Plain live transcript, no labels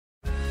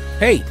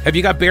Hey, have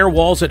you got bare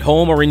walls at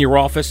home or in your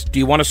office? Do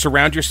you want to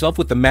surround yourself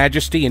with the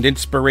majesty and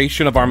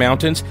inspiration of our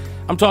mountains?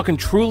 I'm talking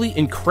truly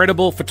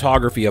incredible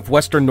photography of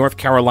Western North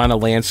Carolina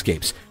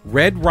landscapes.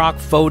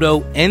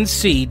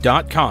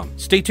 RedRockPhotoNC.com.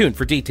 Stay tuned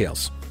for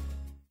details.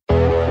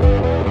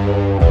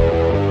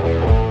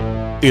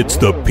 It's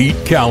the Pete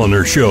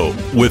Kaliner Show.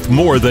 With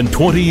more than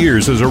 20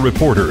 years as a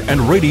reporter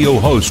and radio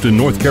host in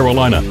North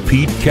Carolina,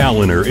 Pete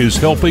Kaliner is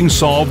helping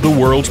solve the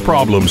world's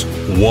problems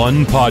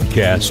one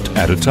podcast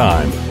at a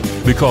time.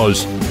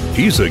 Because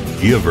he's a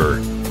giver.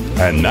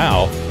 And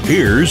now,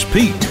 here's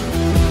Pete.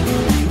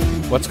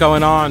 What's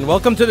going on?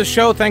 Welcome to the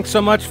show. Thanks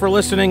so much for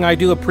listening. I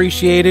do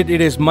appreciate it.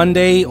 It is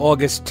Monday,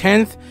 August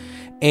 10th,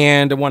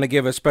 and I want to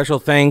give a special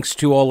thanks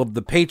to all of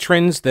the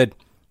patrons that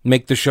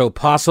make the show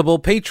possible.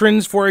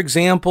 Patrons, for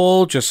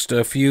example, just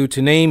a few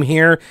to name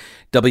here: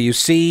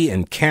 WC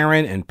and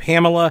Karen and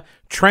Pamela,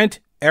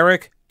 Trent,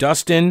 Eric,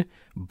 Dustin,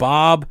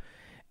 Bob,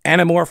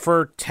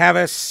 Anamorpher,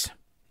 Tavis,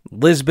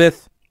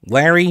 Lisbeth,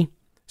 Larry,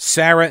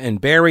 Sarah,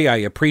 and Barry. I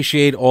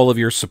appreciate all of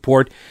your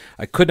support.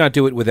 I could not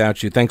do it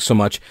without you. Thanks so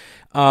much.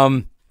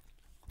 I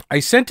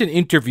sent an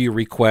interview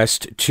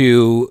request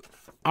to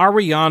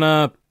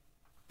Ariana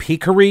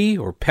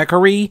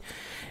Peccary.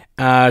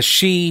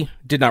 She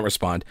did not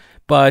respond,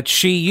 but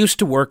she used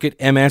to work at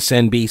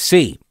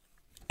MSNBC,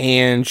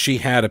 and she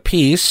had a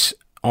piece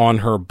on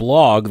her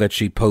blog that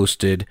she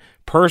posted,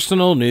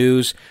 Personal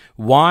News,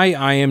 Why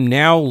I Am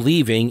Now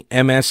Leaving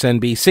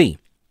MSNBC.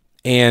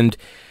 And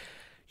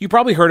you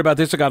probably heard about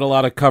this. I got a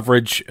lot of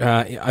coverage,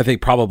 I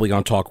think probably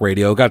on talk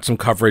radio. Got some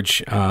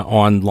coverage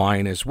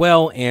online as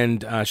well,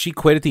 and she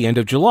quit at the end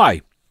of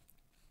July.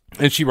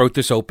 And she wrote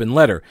this open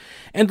letter.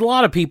 And a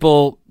lot of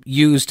people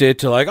used it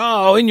to like,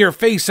 oh, in your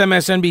face,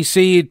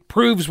 MSNBC, it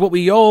proves what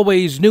we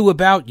always knew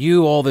about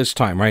you all this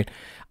time, right?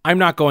 I'm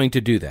not going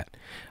to do that.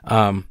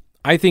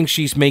 I think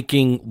she's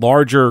making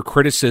larger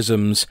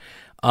criticisms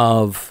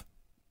of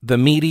the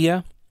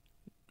media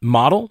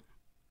model,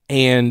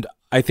 and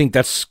I think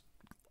that's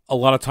a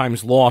lot of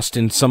times lost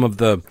in some of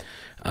the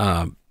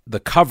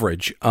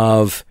coverage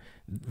of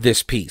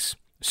this piece.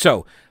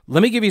 So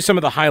let me give you some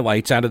of the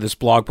highlights out of this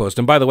blog post.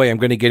 And by the way, I'm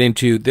going to get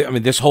into,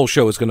 this whole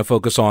show is going to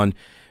focus on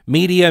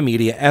media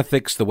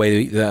ethics, the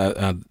way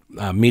the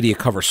media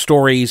covers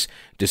stories,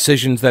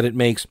 decisions that it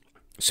makes.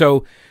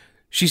 So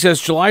she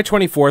says, July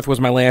 24th was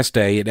my last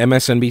day at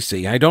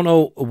MSNBC. I don't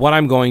know what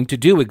I'm going to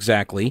do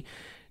exactly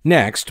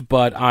next,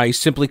 but I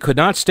simply could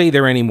not stay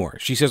there anymore.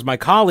 She says, my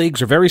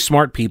colleagues are very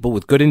smart people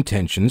with good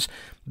intentions.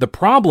 The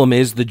problem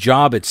is the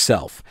job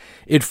itself.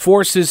 It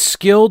forces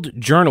skilled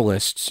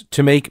journalists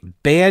to make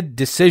bad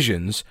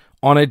decisions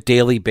on a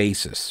daily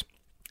basis.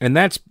 And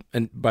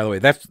by the way,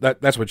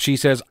 that's what she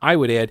says. I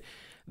would add,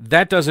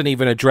 that doesn't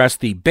even address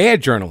the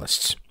bad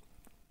journalists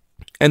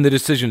and the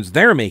decisions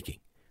they're making.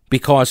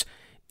 Because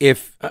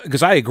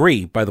I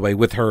agree, by the way,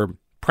 with her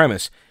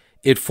premise,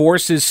 it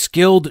forces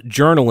skilled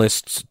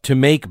journalists to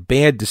make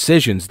bad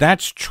decisions.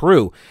 That's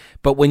true.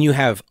 But when you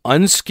have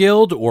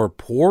unskilled or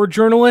poor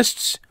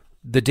journalists,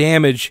 the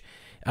damage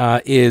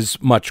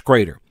is much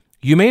greater.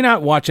 You may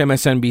not watch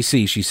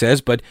MSNBC, she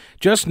says, but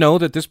just know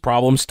that this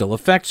problem still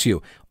affects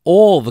you.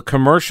 All the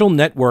commercial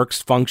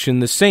networks function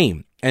the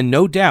same, and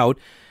no doubt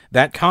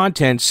that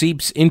content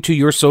seeps into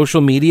your social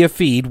media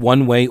feed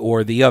one way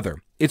or the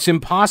other. It's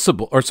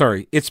possible,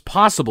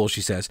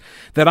 she says,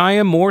 that I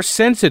am more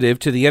sensitive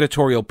to the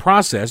editorial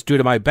process due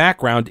to my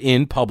background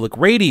in public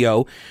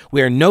radio,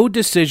 where no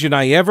decision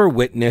I ever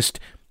witnessed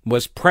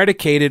was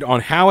predicated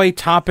on how a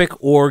topic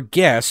or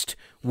guest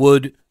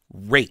would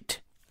rate,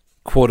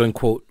 quote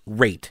unquote,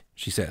 rate,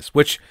 she says,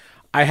 which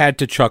I had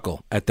to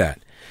chuckle at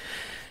that.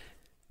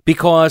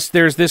 Because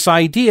there's this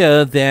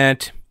idea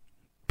that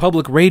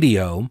public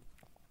radio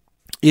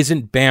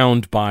isn't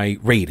bound by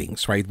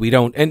ratings, right? We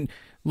don't, and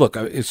look,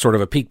 it's sort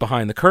of a peek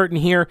behind the curtain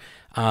here.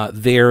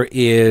 There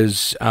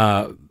is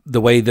there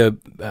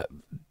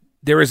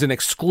is an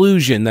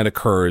exclusion that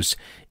occurs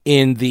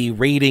in the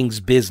ratings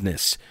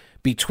business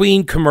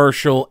between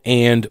commercial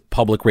and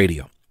public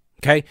radio.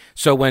 Okay,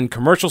 so when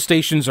commercial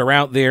stations are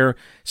out there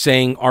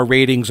saying our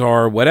ratings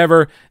are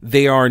whatever,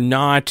 they are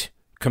not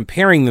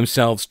comparing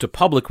themselves to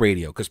public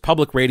radio, because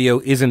public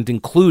radio isn't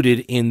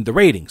included in the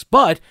ratings.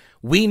 But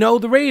we know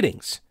the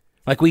ratings.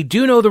 Like, we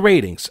do know the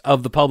ratings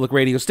of the public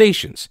radio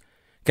stations.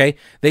 Okay,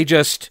 they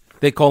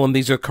call them,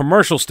 these are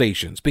commercial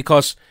stations,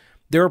 because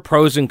there are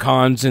pros and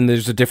cons, and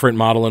there's a different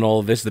model in all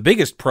of this. The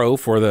biggest pro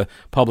for the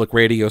public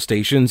radio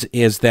stations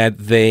is that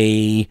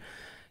they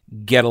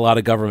get a lot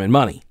of government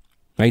money,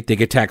 right? They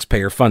get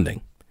taxpayer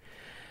funding,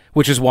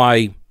 which is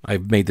why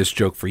I've made this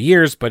joke for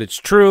years, but it's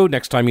true.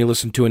 Next time you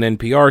listen to an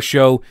NPR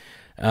show,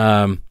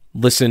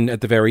 listen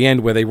at the very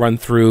end where they run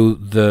through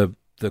the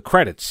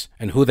credits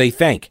and who they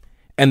thank.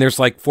 And there's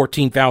like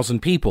 14,000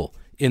 people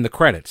in the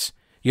credits.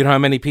 You know how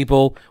many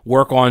people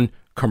work on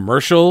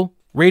commercial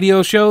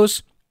radio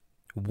shows?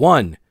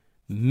 One.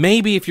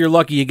 Maybe if you're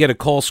lucky, you get a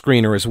call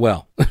screener as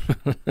well.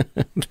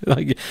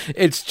 Like,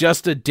 it's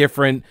just a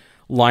different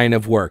line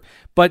of work.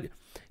 But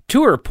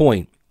to her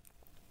point,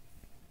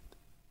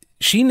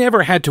 she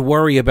never had to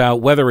worry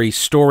about whether a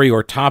story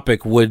or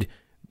topic would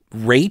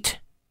rate,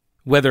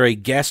 whether a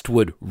guest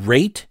would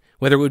rate,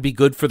 whether it would be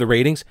good for the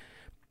ratings,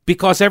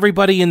 because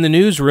everybody in the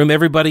newsroom,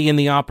 everybody in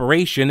the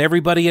operation,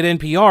 everybody at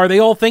NPR, they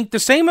all think the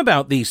same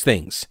about these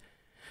things.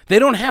 They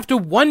don't have to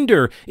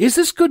wonder, is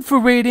this good for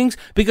ratings?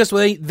 Because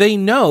they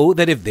know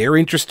that if they're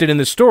interested in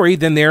the story,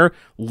 then their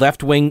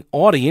left-wing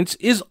audience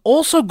is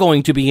also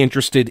going to be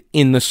interested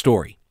in the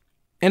story.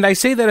 And I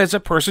say that as a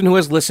person who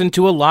has listened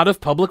to a lot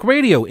of public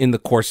radio in the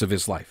course of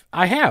his life.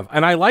 I have,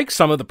 and I like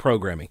some of the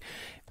programming.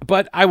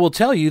 But I will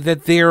tell you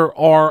that there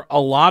are a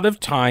lot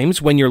of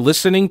times when you're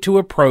listening to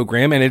a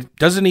program, and it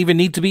doesn't even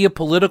need to be a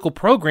political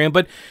program,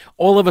 but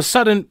all of a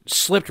sudden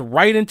slipped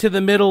right into the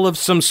middle of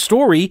some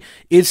story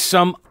is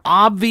some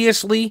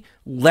obviously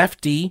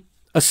lefty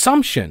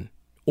assumption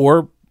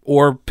or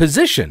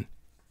position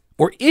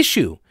or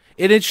issue.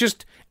 It's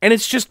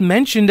just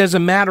mentioned as a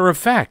matter of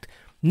fact.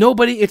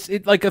 It's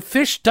like a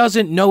fish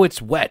doesn't know it's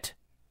wet,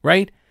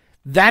 right?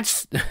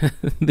 That's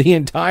the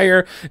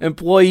entire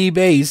employee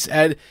base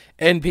at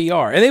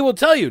NPR. And they will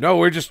tell you, no,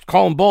 we're just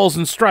calling balls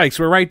and strikes.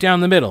 We're right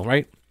down the middle,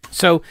 right?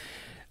 So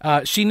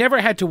she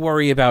never had to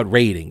worry about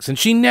ratings, and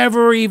she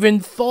never even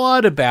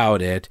thought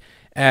about it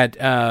at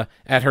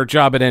her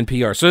job at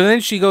NPR. So then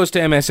she goes to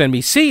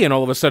MSNBC, and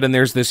all of a sudden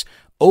there's this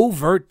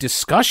overt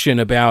discussion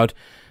about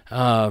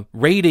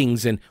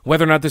ratings and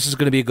whether or not this is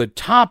going to be a good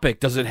topic.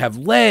 Does it have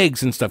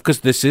legs and stuff? Because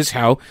this is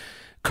how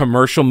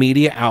commercial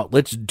media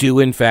outlets do,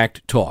 in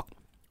fact, talk.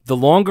 The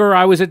longer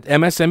I was at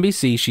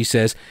MSNBC, she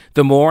says,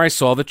 the more I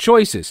saw the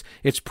choices.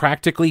 It's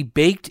practically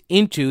baked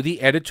into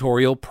the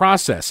editorial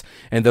process,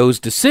 and those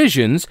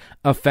decisions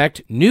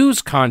affect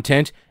news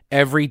content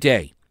every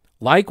day.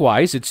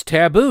 Likewise, it's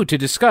taboo to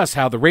discuss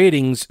how the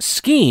ratings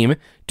scheme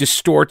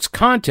distorts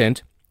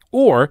content,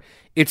 or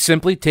it's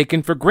simply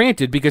taken for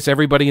granted because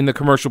everybody in the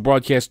commercial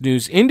broadcast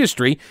news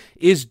industry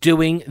is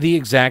doing the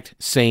exact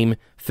same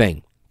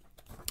thing.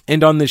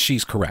 And on this,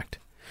 she's correct.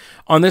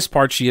 On this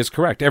part, she is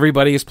correct.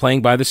 Everybody is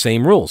playing by the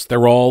same rules.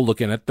 They're all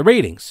looking at the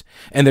ratings,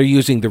 and they're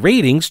using the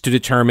ratings to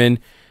determine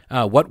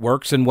what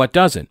works and what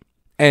doesn't.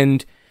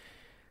 And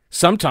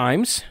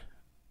sometimes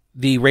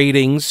the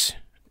ratings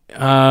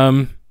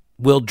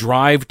will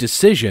drive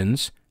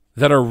decisions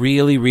that are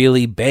really,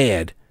 really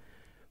bad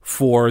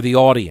for the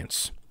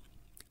audience.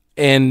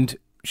 And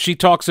she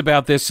talks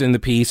about this in the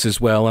piece as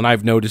well, and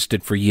I've noticed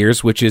it for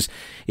years, which is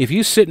if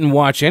you sit and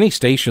watch any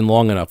station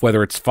long enough,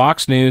 whether it's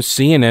Fox News,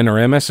 CNN, or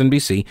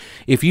MSNBC,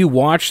 if you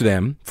watch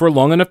them for a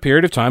long enough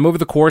period of time over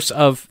the course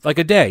of like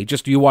a day,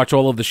 just you watch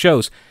all of the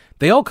shows,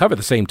 they all cover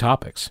the same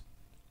topics.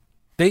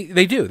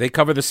 They do. They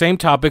cover the same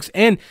topics,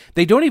 and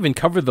they don't even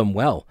cover them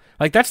well.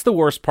 Like, that's the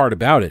worst part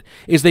about it,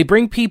 is they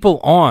bring people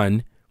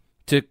on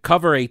to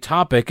cover a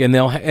topic, and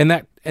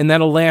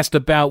that'll last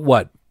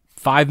about,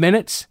 5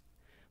 minutes?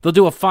 They'll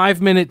do a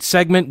 5-minute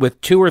segment with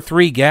 2 or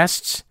 3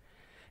 guests,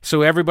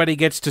 so everybody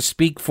gets to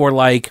speak for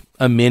like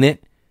a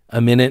minute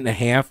and a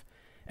half,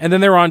 and then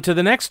they're on to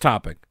the next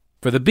topic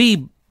for the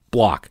B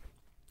block.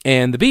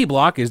 And the B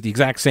block is the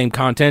exact same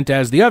content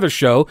as the other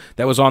show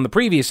that was on the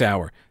previous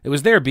hour. It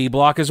was their B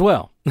block as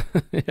well.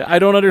 I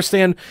don't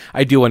understand.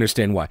 I do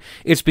understand why.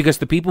 It's because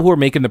the people who are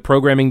making the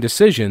programming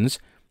decisions,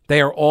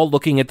 they are all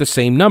looking at the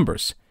same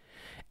numbers.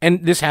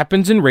 And this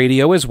happens in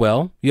radio as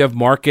well. You have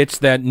markets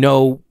that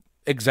know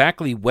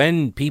exactly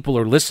when people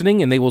are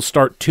listening, and they will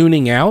start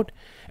tuning out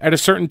at a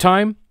certain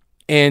time.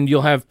 And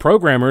you'll have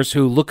programmers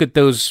who look at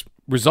those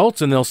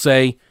results and they'll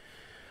say,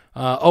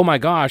 oh my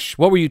gosh,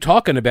 what were you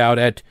talking about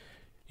at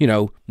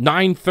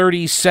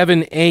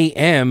 9:37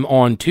 a.m.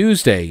 on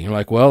Tuesday? You're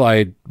like, well,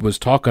 I was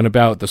talking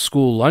about the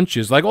school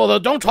lunches. Like, oh,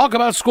 don't talk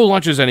about school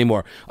lunches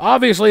anymore.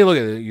 Obviously, look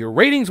at it. Your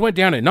ratings went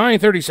down at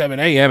 9:37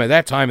 a.m. at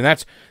that time,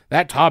 and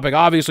that topic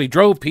obviously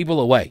drove people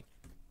away.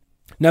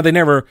 Now, they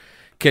never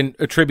can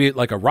attribute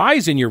like a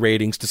rise in your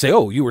ratings to say,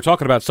 oh, you were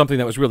talking about something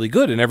that was really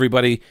good and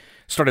everybody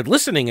started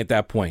listening at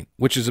that point,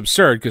 which is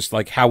absurd because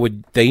like how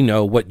would they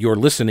know what you're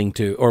listening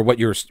to or what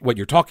you're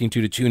talking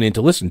to tune in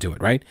to listen to it,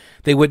 right?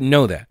 They wouldn't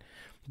know that.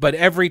 But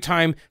every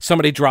time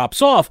somebody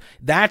drops off,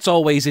 that's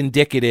always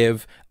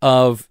indicative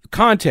of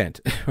content,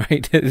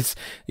 right? It's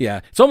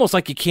almost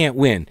like you can't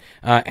win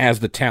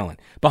as the talent.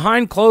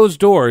 Behind closed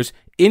doors,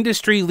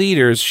 industry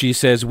leaders, she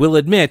says, will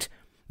admit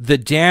the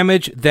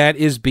damage that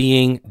is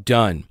being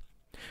done.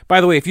 By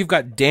the way, if you've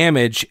got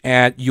damage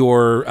at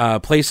your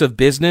place of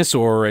business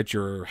or at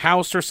your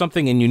house or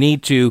something and you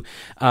need to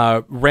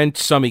rent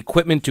some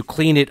equipment to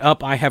clean it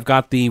up, I have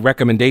got the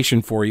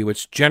recommendation for you.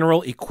 It's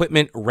General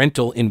Equipment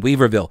Rental in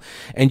Weaverville.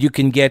 And you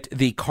can get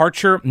the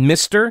Karcher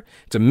Mister.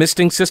 It's a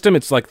misting system.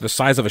 It's like the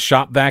size of a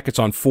shop vac. It's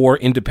on 4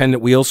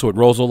 independent wheels, so it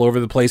rolls all over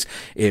the place.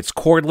 It's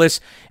cordless,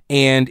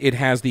 and it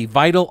has the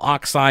Vital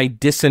Oxide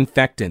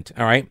Disinfectant,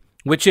 all right,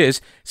 which is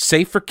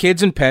safe for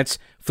kids and pets,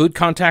 food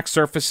contact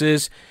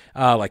surfaces,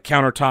 like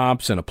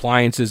countertops and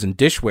appliances and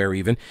dishware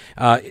even.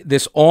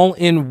 This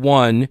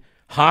all-in-one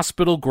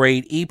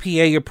hospital-grade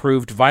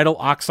EPA-approved Vital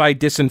Oxide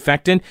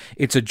Disinfectant.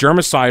 It's a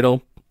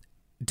germicidal,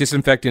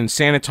 disinfectant,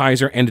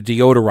 sanitizer, and a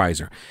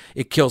deodorizer.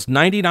 It kills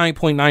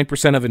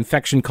 99.9% of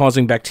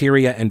infection-causing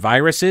bacteria and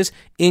viruses,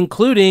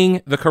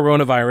 including the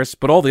coronavirus,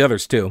 but all the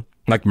others too,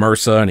 like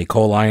MRSA and E.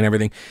 coli and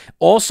everything.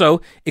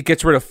 Also, it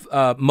gets rid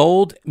of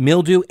mold,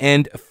 mildew,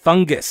 and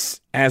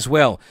fungus as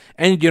well.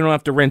 And you don't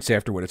have to rinse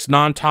afterward. It's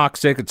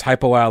non-toxic, it's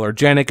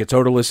hypoallergenic, it's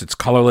odorless, it's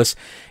colorless.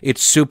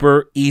 It's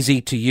super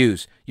easy to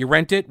use. You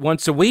rent it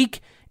once a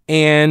week,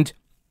 and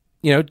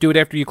do it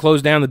after you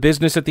close down the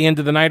business at the end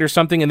of the night or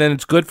something, and then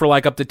it's good for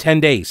like up to 10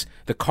 days.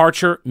 The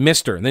Karcher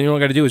Mister. And then all you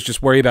got to do is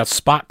just worry about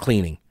spot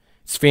cleaning.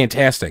 It's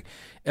fantastic.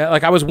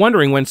 I was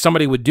wondering when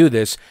somebody would do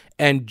this,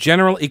 and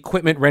General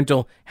Equipment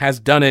Rental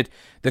has done it.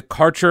 The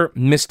Karcher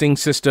misting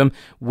system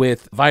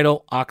with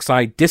vinyl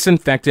oxide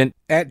disinfectant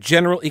at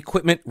General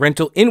Equipment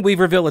Rental in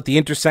Weaverville at the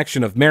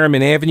intersection of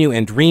Merriman Avenue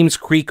and Reams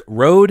Creek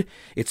Road.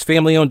 It's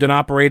family-owned and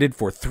operated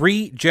for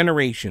 3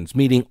 generations,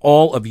 meeting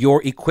all of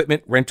your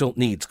equipment rental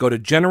needs. Go to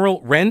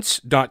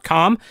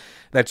generalrents.com.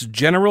 That's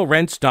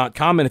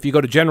generalrents.com. And if you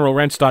go to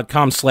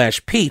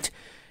generalrents.com/Pete,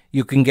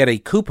 you can get a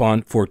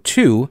coupon for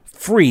 2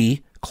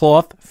 free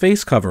cloth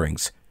face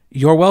coverings.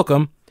 You're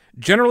welcome.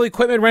 General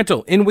Equipment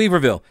Rental in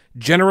Weaverville,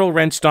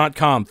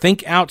 generalrents.com.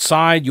 Think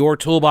outside your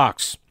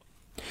toolbox.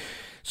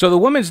 So the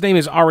woman's name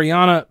is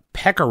Ariana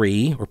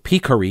Peccari, or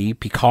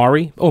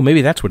Picari. Oh,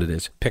 maybe that's what it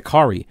is.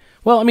 Peccari.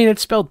 Well, I mean,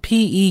 it's spelled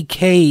P-E-K-A-R-Y.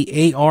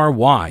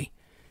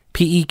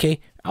 P-E-K.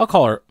 I'll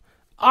call her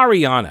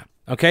Ariana,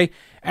 okay?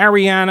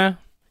 Ariana,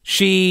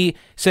 she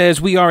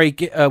says, we are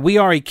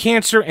a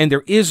cancer and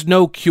there is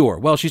no cure.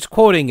 Well, she's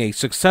quoting a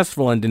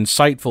successful and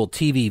insightful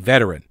TV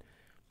veteran.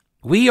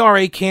 We are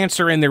a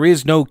cancer and there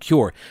is no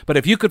cure. But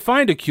if you could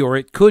find a cure,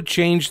 it could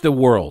change the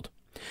world.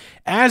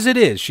 As it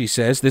is, she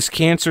says, this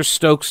cancer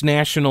stokes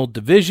national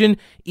division,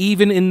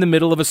 even in the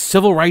middle of a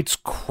civil rights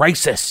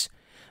crisis.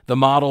 The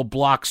model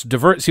blocks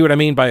see what I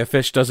mean by a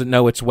fish doesn't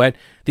know it's wet?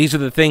 These are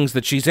the things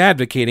that she's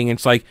advocating.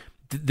 It's like,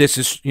 this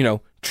is,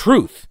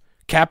 truth.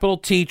 Capital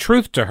T,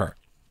 truth to her.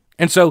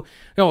 And so,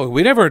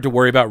 we never had to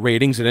worry about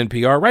ratings at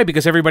NPR, right?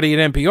 Because everybody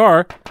at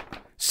NPR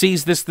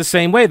sees this the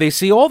same way. They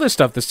see all this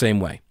stuff the same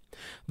way.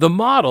 The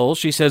model,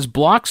 she says,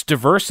 blocks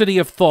diversity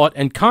of thought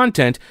and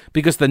content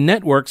because the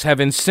networks have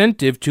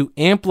incentive to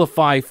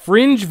amplify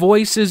fringe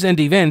voices and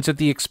events at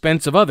the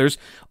expense of others,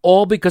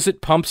 all because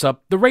it pumps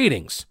up the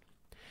ratings.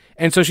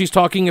 And so she's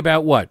talking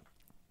about what?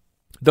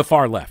 The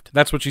far left.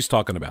 That's what she's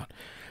talking about.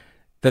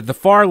 That the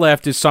far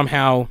left is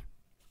somehow,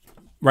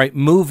 right,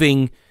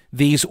 moving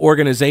these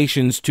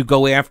organizations to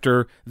go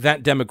after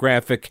that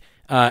demographic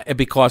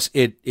because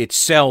it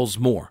sells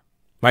more,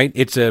 right?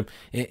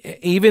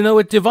 Even though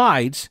it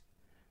divides,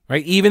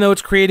 right? Even though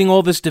it's creating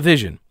all this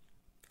division.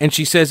 And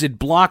she says it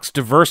blocks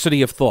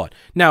diversity of thought.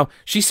 Now,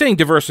 she's saying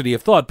diversity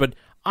of thought, but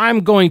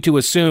I'm going to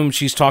assume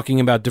she's talking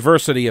about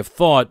diversity of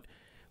thought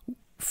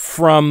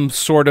from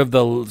sort of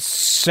the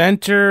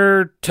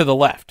center to the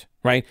left,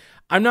 right?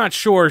 I'm not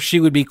sure she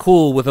would be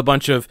cool with a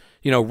bunch of,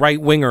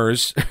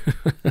 right-wingers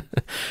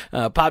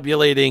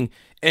populating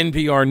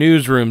NPR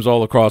newsrooms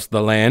all across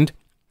the land.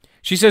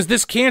 She says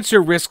this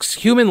cancer risks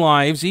human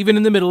lives even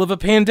in the middle of a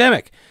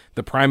pandemic.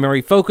 The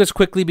primary focus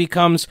quickly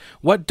becomes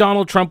what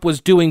Donald Trump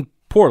was doing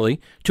poorly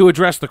to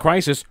address the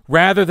crisis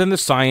rather than the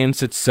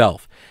science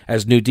itself.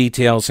 As new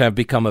details have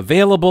become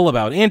available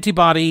about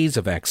antibodies,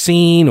 a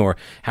vaccine, or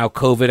how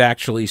COVID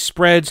actually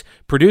spreads,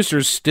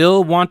 producers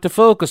still want to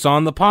focus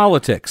on the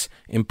politics.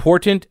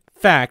 Important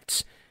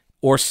facts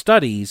or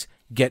studies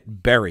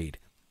get buried.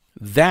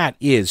 That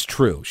is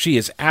true. She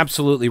is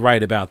absolutely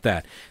right about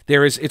that.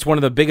 It's one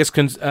of the biggest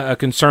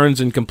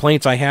concerns and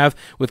complaints I have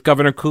with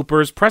Governor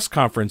Cooper's press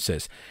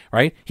conferences,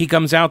 right? He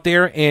comes out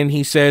there and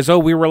he says,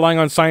 we're relying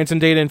on science and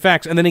data and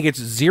facts, and then he gets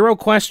 0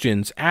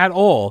 questions at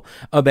all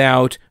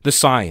about the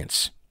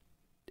science.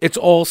 It's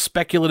all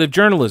speculative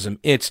journalism.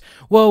 It's,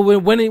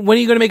 when are you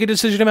going to make a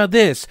decision about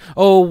this?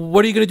 Oh,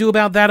 what are you going to do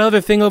about that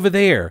other thing over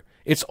there?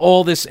 It's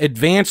all this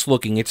advanced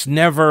looking. It's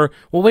never,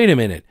 wait a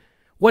minute.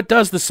 What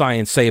does the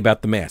science say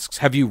about the masks?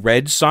 Have you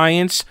read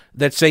science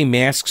that say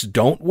masks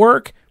don't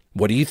work?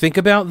 What do you think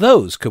about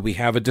those? Could we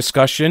have a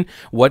discussion?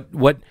 What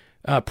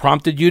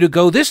prompted you to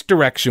go this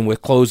direction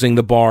with closing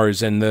the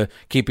bars and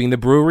keeping the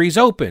breweries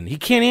open? He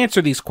can't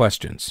answer these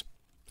questions.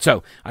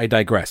 So I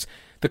digress.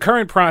 The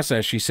current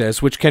process, she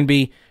says, which can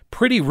be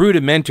pretty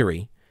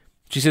rudimentary,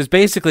 she says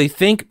basically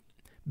think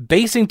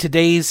basing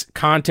today's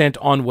content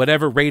on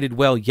whatever rated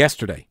well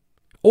yesterday,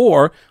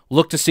 or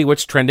look to see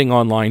what's trending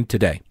online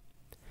today.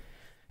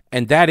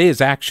 And that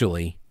is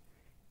actually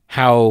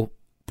how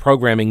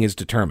programming is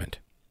determined.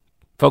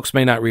 Folks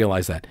may not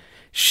realize that.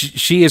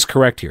 She is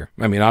correct here.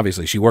 I mean,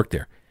 obviously, she worked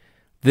there.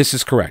 This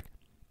is correct.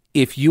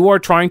 If you are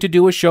trying to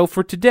do a show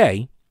for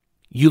today,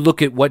 you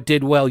look at what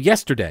did well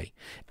yesterday.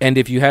 And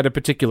if you had a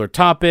particular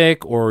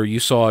topic or you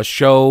saw a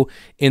show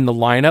in the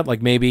lineup,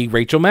 like maybe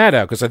Rachel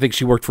Maddow, because I think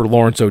she worked for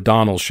Lawrence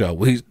O'Donnell's show.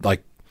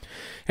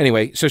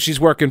 Anyway, so she's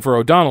working for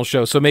O'Donnell's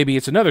show, so maybe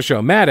it's another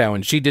show, Maddow,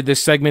 and she did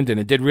this segment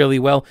and it did really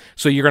well.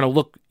 So you're going to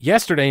look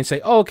yesterday and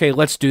say, okay,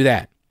 let's do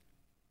that.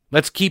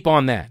 Let's keep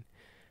on that.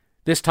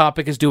 this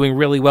topic is doing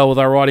really well with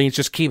our audience.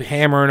 Just keep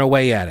hammering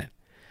away at it.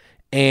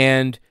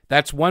 And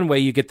that's one way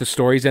you get the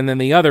stories. And then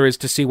the other is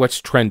to see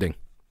what's trending.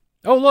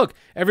 Oh, look,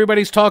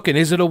 everybody's talking.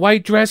 Is it a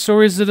white dress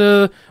or is it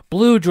a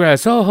blue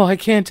dress? Oh, I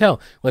can't tell.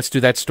 Let's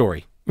do that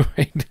story.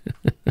 Right?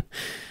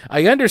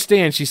 I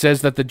understand, she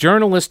says, that the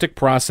journalistic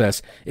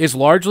process is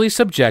largely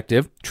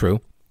subjective,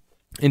 true,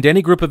 and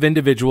any group of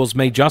individuals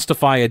may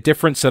justify a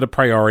different set of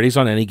priorities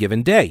on any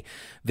given day.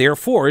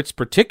 Therefore, it's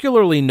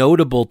particularly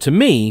notable to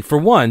me, for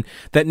one,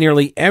 that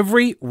nearly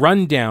every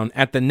rundown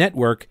at the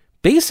network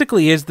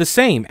basically is the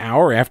same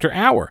hour after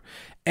hour.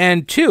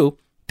 And two,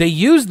 they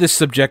use this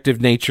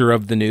subjective nature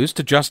of the news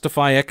to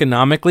justify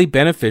economically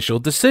beneficial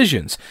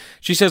decisions.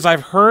 She says,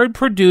 I've heard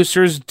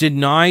producers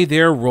deny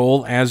their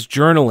role as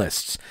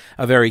journalists.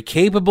 A very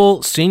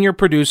capable senior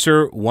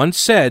producer once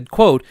said,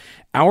 quote,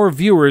 our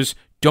viewers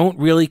don't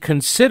really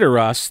consider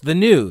us the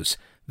news.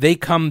 They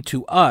come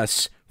to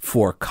us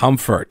for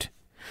comfort.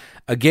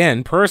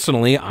 Again,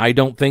 personally, I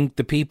don't think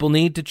the people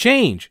need to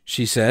change,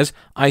 she says.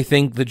 I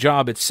think the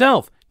job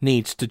itself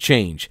needs to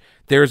change.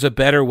 There's a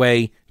better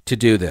way to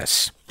do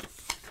this.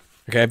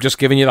 Okay, I've just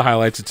given you the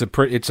highlights. It's a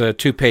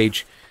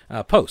 2-page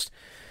post.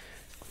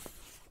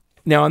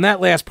 Now, on that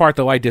last part,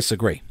 though, I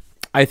disagree.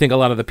 I think a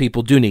lot of the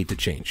people do need to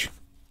change.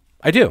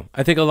 I do.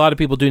 I think a lot of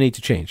people do need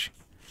to change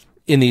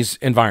in these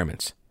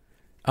environments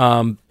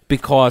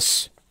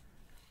because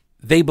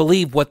they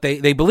believe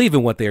they believe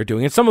in what they are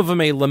doing. And some of them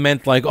may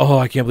lament like, oh,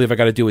 I can't believe I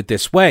got to do it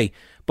this way.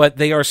 But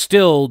they are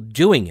still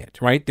doing it,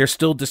 right? They're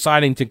still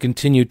deciding to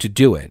continue to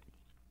do it.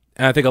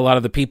 And I think a lot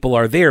of the people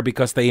are there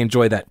because they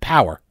enjoy that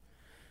power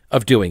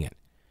of doing it.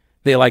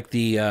 They like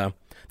the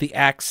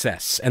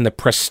access and the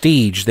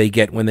prestige they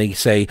get when they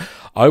say,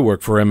 I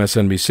work for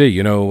MSNBC.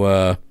 You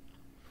know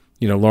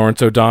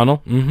Lawrence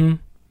O'Donnell? Mm-hmm.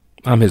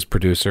 I'm his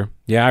producer.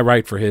 Yeah, I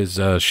write for his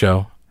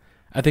show.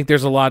 I think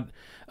there's a lot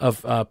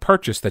of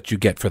purchase that you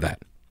get for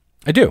that.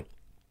 I do.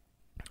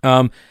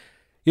 You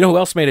know who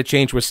else made a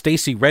change was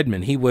Stacey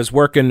Redmond. He was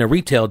working a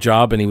retail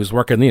job, and he was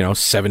working,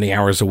 70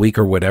 hours a week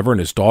or whatever, and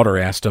his daughter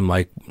asked him,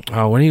 like,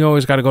 oh, when do you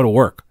always got to go to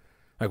work?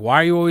 Like,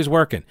 why are you always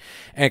working?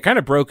 And it kind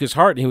of broke his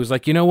heart. And he was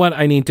like, you know what?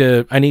 I need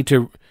to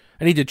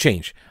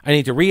change. I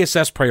need to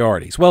reassess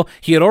priorities. Well,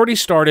 he had already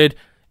started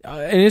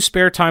in his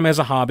spare time as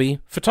a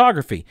hobby,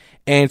 photography.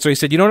 And so he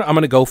said, you know what? I'm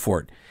going to go for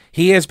it.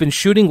 He has been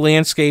shooting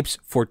landscapes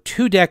for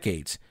 2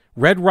 decades.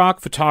 Red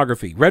Rock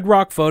Photography,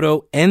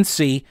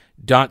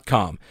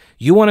 redrockphotonc.com.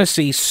 You want to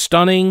see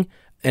stunning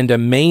and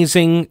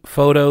amazing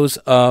photos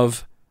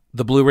of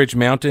the Blue Ridge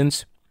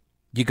Mountains?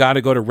 You got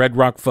to go to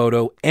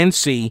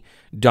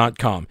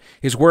redrockphotonc.com.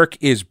 His work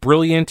is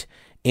brilliant,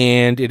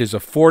 and it is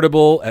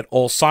affordable at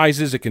all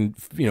sizes. It can,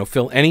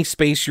 fill any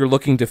space you're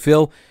looking to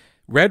fill.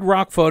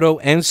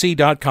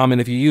 redrockphotonc.com,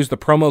 and if you use the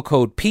promo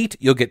code Pete,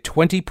 you'll get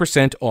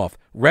 20% off.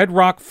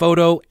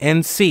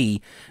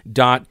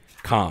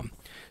 redrockphotonc.com.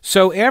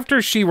 So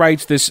after she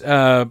writes this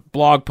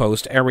blog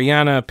post,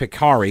 Ariana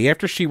Picari,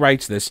 after she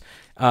writes this,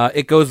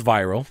 it goes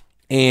viral,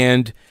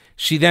 and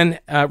she then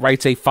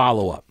writes a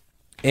follow-up.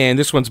 And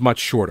this one's much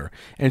shorter.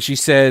 And she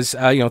says,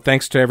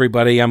 thanks to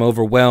everybody. I'm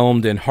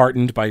overwhelmed and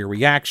heartened by your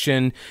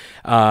reaction.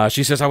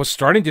 She says, I was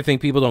starting to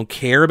think people don't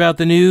care about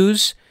the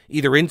news,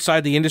 either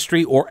inside the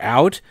industry or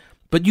out.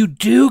 But you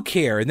do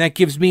care. And that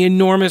gives me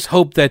enormous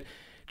hope that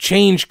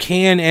change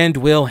can and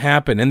will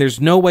happen. And there's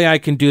no way I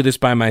can do this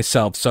by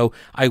myself. So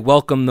I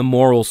welcome the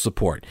moral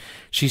support.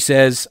 She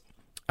says,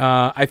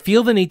 I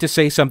feel the need to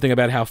say something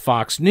about how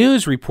Fox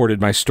News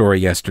reported my story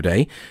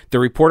yesterday. The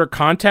reporter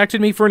contacted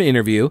me for an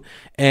interview,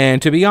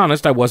 and to be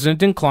honest, I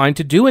wasn't inclined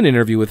to do an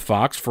interview with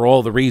Fox for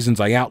all the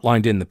reasons I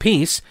outlined in the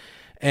piece,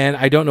 and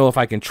I don't know if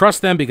I can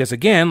trust them because,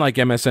 again, like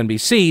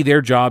MSNBC,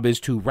 their job is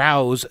to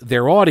rouse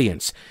their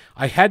audience.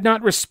 I had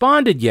not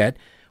responded yet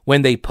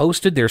when they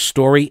posted their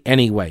story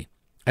anyway.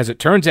 As it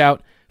turns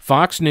out,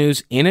 Fox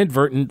News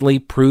inadvertently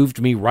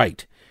proved me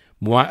right.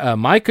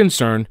 My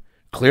concern,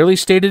 clearly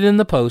stated in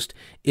the post,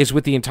 is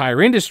with the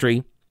entire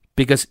industry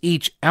because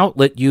each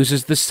outlet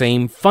uses the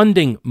same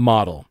funding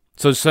model.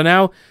 So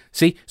now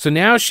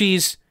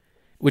she's,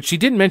 which she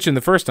didn't mention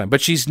the first time, but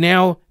she's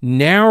now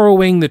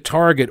narrowing the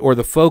target or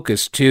the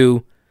focus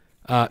to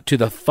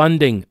the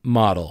funding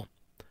model.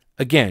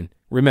 Again,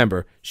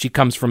 remember, she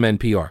comes from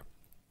NPR.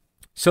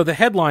 So the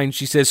headline,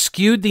 she says,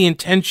 skewed the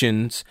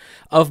intentions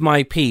of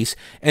my piece,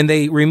 and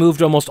they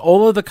removed almost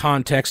all of the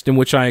context in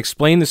which I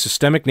explained the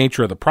systemic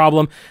nature of the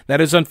problem. That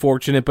is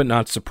unfortunate, but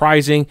not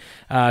surprising.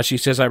 She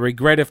says, I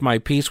regret if my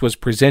piece was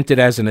presented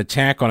as an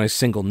attack on a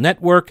single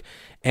network,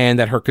 and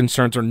that her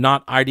concerns are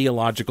not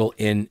ideological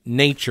in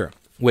nature,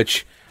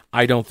 which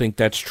I don't think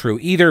that's true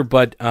either.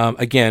 But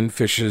again,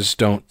 fishes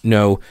don't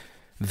know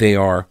they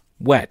are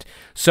wet.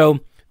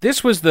 So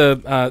this was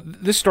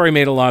this story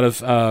made a lot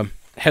of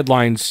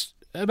headlines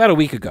about a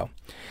week ago.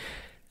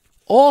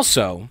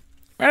 Also,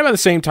 right about the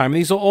same time,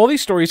 all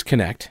these stories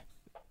connect.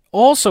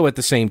 Also at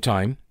the same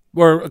time,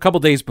 or a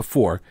couple days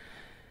before,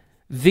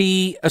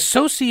 the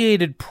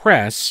Associated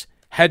Press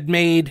had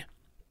made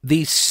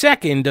the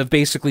second of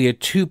basically a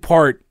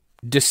 2-part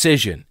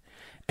decision.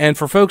 And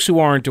for folks who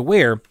aren't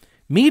aware,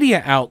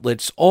 media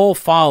outlets all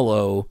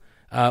follow,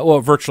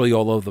 or virtually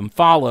all of them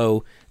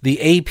follow,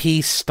 the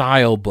AP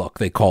style book,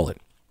 they call it.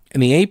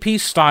 And the AP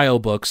style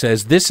book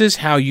says this is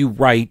how you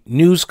write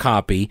news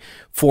copy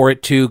for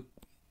it to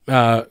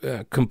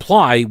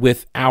comply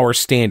with our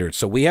standards.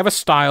 So we have a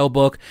style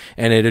book,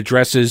 and it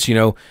addresses,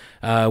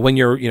 when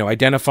you're,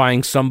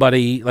 identifying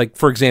somebody, like,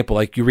 for example,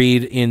 like you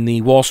read in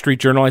the Wall Street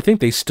Journal, I think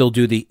they still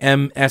do the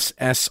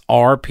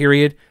MSSR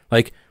period.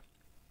 Like,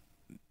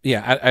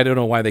 yeah, I don't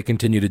know why they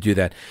continue to do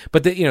that.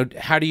 But,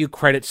 how do you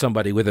credit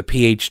somebody with a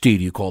PhD?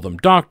 Do you call them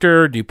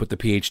doctor? Do you put the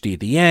PhD at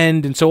the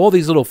end? And so all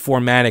these little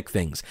formatic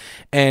things.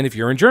 And if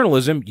you're in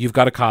journalism, you've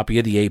got a copy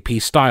of the AP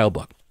style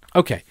book.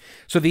 Okay,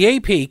 so the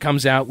AP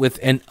comes out with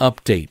an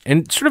update,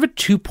 and sort of a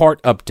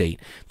two-part update.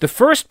 The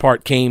first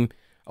part came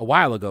a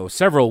while ago,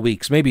 several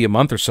weeks, maybe a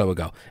month or so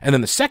ago, and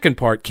then the second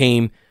part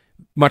came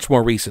much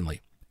more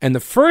recently. And the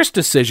first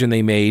decision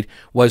they made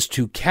was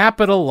to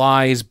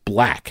capitalize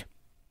black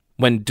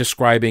when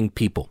describing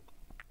people.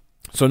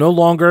 So no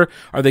longer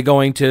are they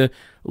going to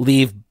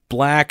leave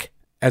black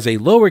as a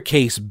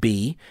lowercase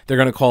b, they're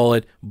going to call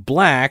it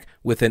black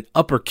with an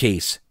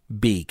uppercase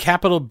B,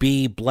 capital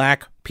B,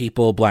 black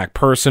people, black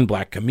person,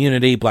 black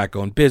community,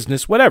 black-owned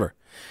business, whatever.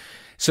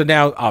 So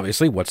now,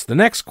 obviously, what's the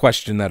next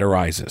question that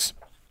arises?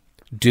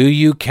 Do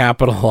you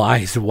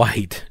capitalize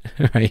white,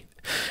 right?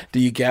 Do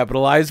you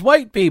capitalize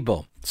white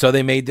people? So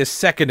they made this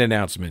second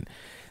announcement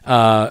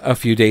a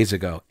few days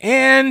ago.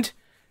 And,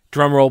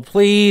 drumroll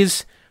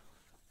please,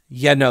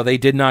 they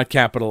did not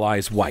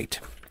capitalize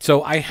white.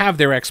 So I have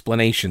their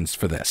explanations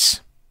for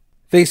this.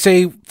 They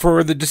say,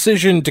 for the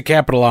decision to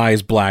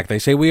capitalize black, they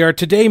say, we are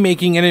today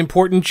making an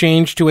important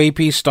change to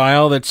AP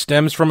style that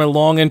stems from a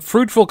long and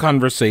fruitful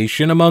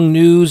conversation among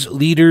news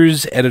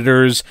leaders,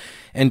 editors,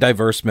 and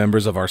diverse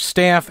members of our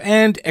staff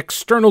and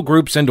external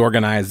groups and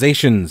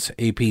organizations.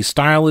 AP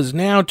style is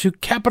now to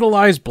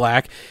capitalize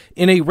black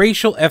in a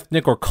racial,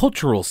 ethnic, or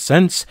cultural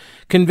sense,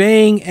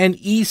 conveying an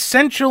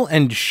essential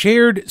and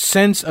shared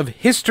sense of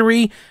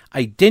history,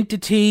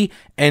 identity,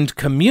 and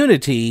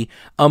community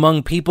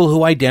among people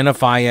who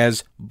identify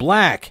as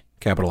black,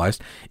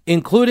 capitalized,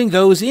 including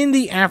those in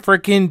the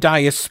African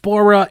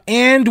diaspora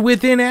and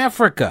within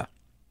Africa.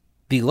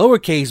 The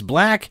lowercase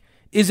black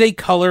is a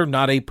color,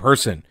 not a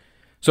person.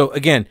 So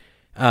again,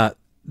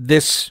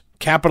 this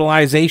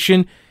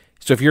capitalization,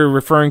 so if you're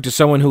referring to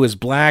someone who is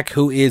black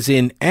who is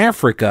in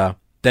Africa,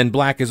 then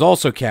black is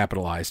also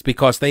capitalized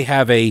because they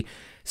have a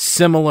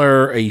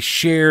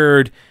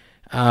shared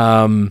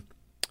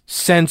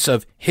sense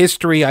of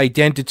history,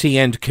 identity,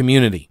 and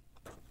community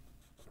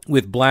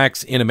with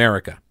blacks in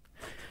America,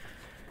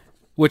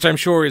 which I'm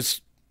sure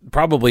is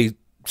probably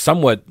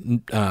somewhat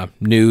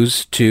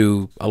news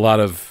to a lot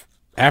of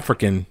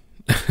African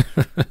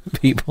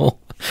people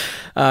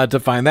to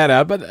find that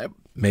out, but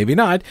maybe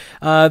not.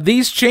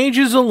 These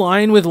changes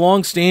align with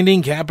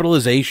long-standing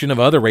capitalization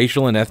of other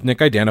racial and ethnic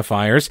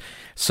identifiers,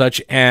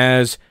 such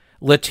as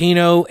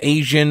Latino,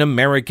 Asian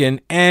American,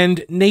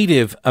 and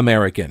Native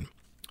American.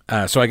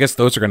 So I guess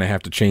those are going to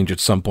have to change at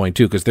some point,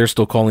 too, because they're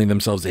still calling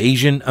themselves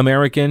Asian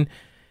American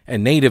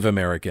and Native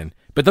American.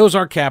 But those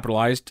are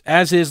capitalized,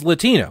 as is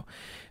Latino.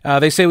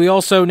 They say we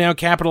also now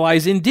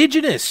capitalize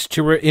indigenous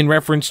in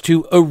reference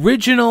to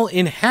original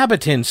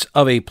inhabitants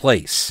of a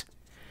place.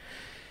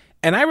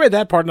 And I read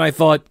that part and I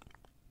thought,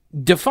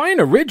 define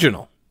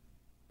original.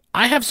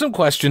 I have some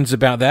questions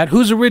about that.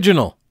 Who's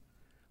original?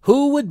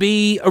 Who would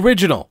be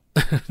original?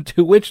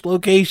 To which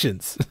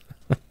locations?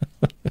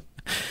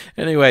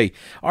 Anyway,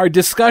 our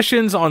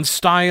discussions on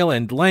style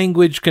and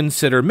language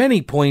consider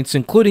many points,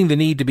 including the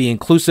need to be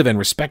inclusive and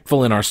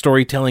respectful in our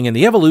storytelling and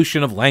the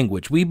evolution of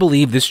language. We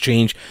believe this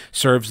change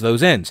serves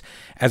those ends.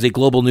 As a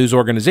global news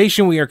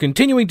organization, we are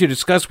continuing to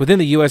discuss within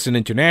the U.S. and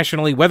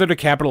internationally whether to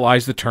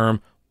capitalize the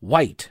term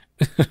white.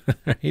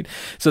 Right?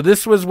 So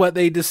this was what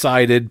they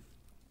decided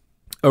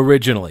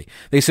originally.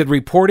 They said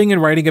reporting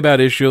and writing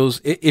about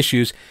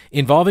issues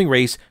involving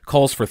race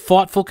calls for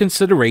thoughtful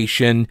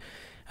consideration,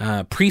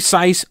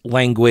 precise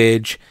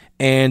language,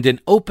 and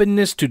an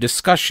openness to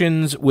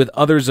discussions with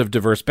others of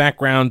diverse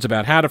backgrounds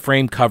about how to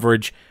frame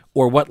coverage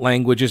or what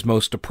language is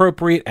most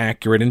appropriate,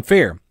 accurate, and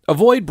fair.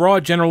 Avoid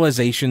broad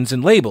generalizations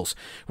and labels.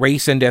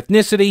 Race and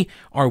ethnicity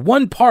are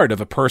one part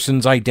of a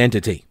person's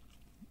identity.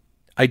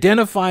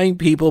 Identifying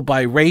people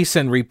by race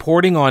and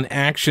reporting on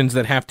actions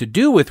that have to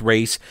do with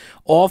race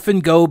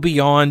often go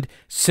beyond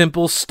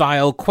simple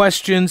style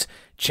questions,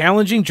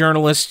 challenging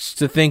journalists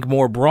to think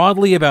more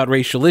broadly about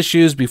racial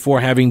issues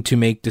before having to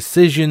make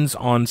decisions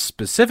on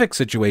specific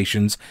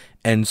situations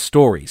and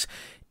stories.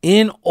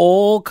 In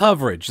all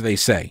coverage, they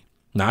say,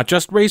 not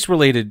just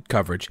race-related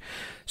coverage,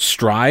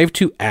 strive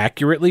to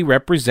accurately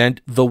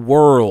represent the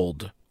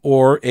world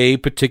or a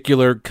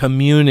particular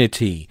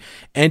community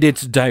and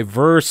its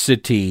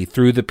diversity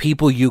through the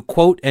people you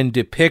quote and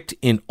depict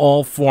in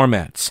all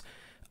formats.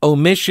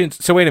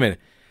 Omissions. So wait a minute.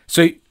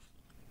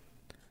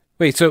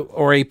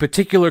 Or a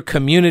particular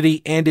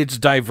community and its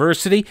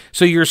diversity.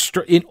 So you're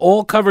in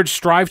all coverage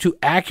strive to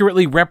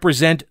accurately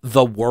represent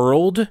the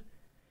world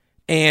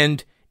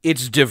and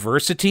its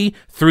diversity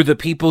through the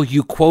people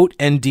you quote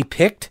and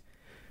depict?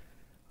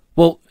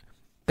 Well,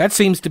 that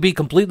seems to be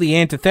completely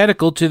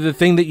antithetical to the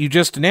thing that you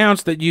just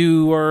announced, that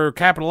you are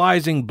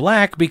capitalizing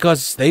black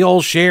because they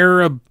all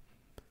share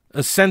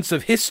a sense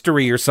of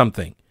history or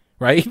something,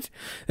 right?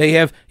 They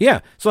have, yeah.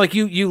 So like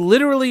you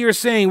literally are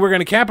saying we're going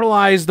to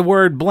capitalize the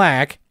word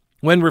black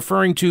when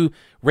referring to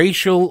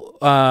racial,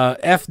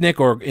 ethnic,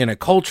 or in a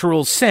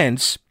cultural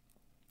sense,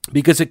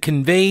 because it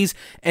conveys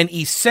an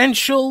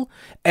essential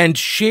and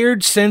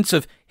shared sense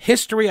of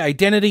history,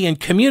 identity, and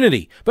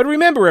community. But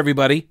remember,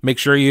 everybody, make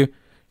sure you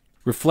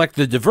reflect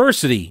the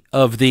diversity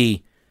of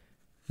the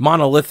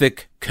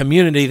monolithic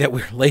community that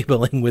we're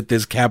labeling with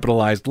this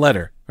capitalized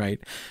letter, right?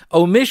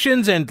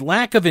 Omissions and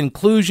lack of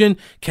inclusion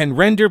can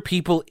render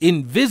people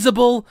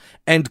invisible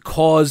and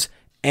cause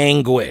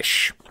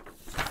anguish.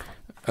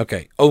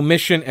 Okay,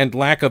 omission and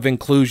lack of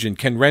inclusion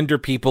can render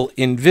people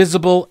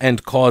invisible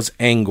and cause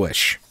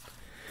anguish.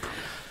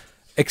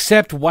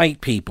 Except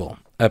white people,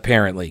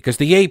 apparently, because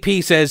the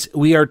AP says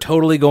we are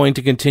totally going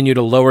to continue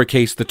to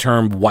lowercase the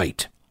term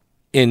white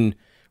in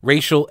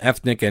racial,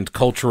 ethnic, and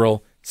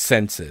cultural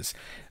senses.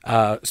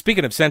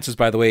 Speaking of senses,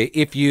 by the way,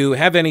 if you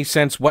have any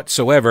sense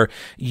whatsoever,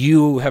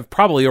 you have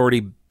probably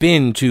already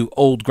been to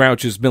Old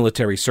Grouch's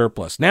Military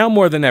Surplus. Now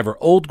more than ever,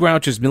 Old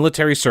Grouch's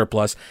Military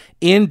Surplus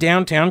in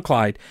downtown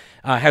Clyde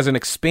has an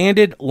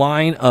expanded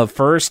line of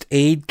first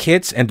aid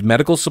kits and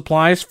medical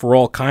supplies for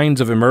all kinds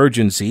of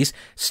emergencies.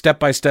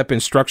 Step-by-step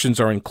instructions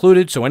are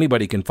included, so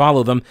anybody can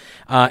follow them.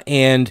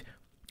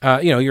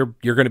 You're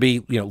going to be,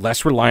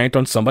 less reliant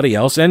on somebody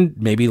else and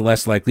maybe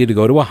less likely to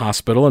go to a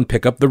hospital and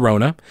pick up the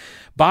Rona.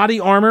 Body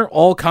armor,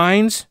 all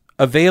kinds,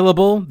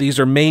 available. These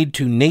are made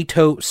to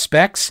NATO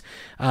specs.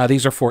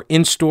 These are for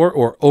in-store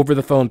or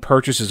over-the-phone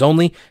purchases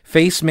only.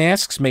 Face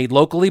masks made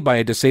locally by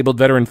a disabled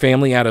veteran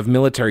family out of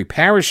military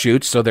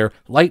parachutes, so they're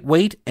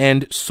lightweight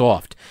and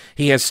soft.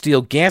 He has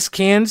steel gas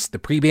cans, the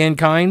pre-band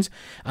kinds,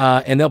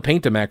 and they'll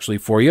paint them actually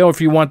for you. If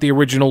you want the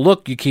original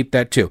look, you keep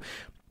that too.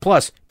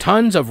 Plus,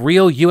 tons of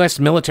real U.S.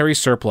 military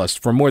surplus.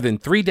 For more than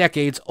 3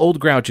 decades, Old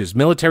Grouch's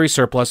Military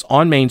Surplus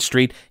on Main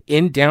Street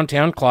in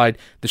downtown Clyde.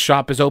 The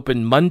shop is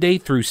open Monday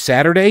through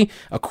Saturday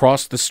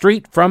across the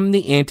street from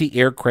the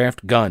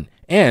anti-aircraft gun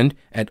and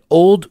at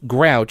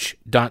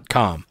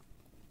oldgrouch.com.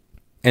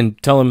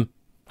 And tell them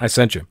I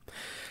sent you.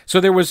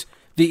 So here's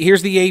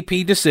the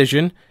AP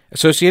decision.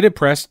 Associated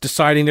Press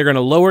deciding they're going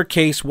to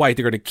lowercase white.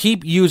 They're going to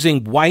keep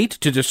using white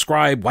to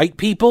describe white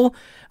people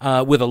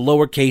with a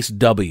lowercase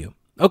w.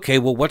 Okay,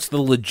 well, what's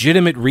the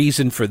legitimate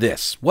reason for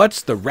this?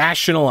 What's the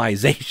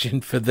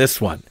rationalization for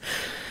this one?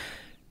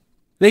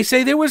 They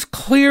say there was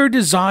clear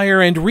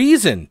desire and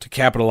reason to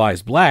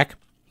capitalize black.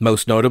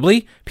 Most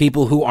notably,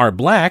 people who are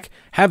black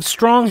have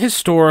strong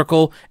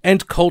historical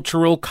and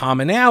cultural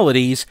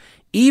commonalities,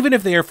 even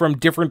if they are from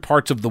different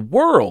parts of the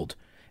world,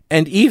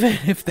 and even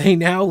if they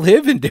now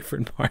live in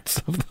different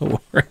parts of the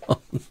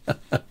world.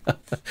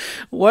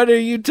 What are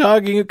you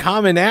talking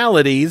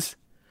commonalities?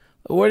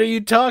 What are you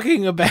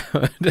talking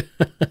about?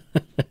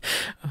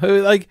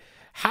 Like,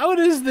 how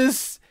does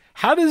this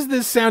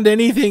sound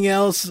anything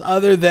else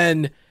other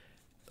than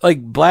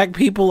like black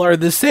people are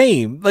the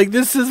same? Like,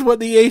 this is what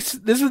the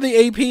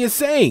AP is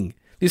saying.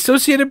 The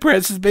Associated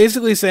Press is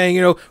basically saying,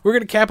 we're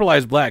going to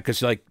capitalize black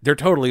because they're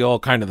totally all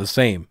kind of the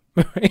same.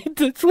 Right?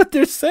 That's what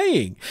they're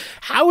saying.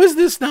 How is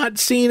this not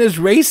seen as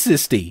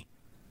racist-y?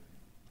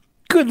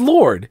 Good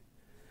Lord.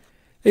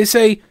 They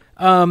say,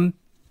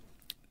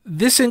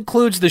 this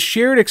includes the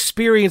shared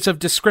experience of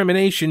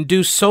discrimination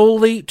due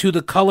solely to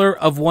the color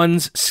of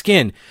one's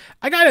skin.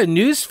 I got a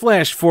news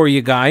flash for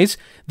you guys.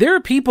 There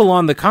are people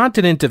on the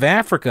continent of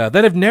Africa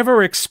that have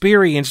never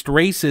experienced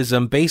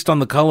racism based on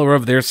the color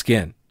of their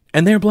skin.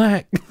 And they're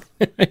black.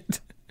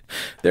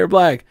 They're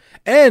black.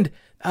 And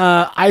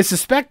I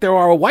suspect there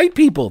are white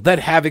people that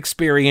have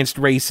experienced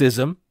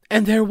racism,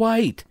 and they're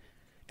white.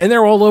 And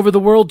they're all over the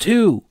world,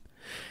 too.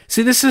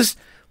 See, this is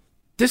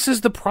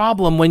the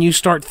problem when you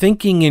start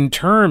thinking in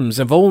terms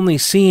of only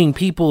seeing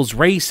people's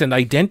race and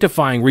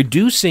identifying,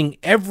 reducing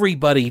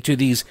everybody to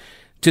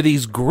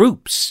these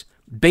groups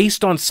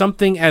based on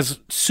something as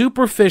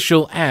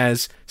superficial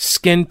as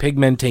skin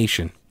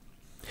pigmentation.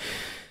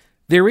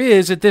 There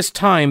is, at this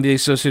time, the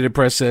Associated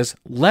Press says,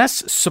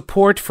 less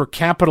support for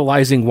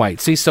capitalizing white.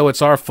 See, so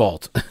it's our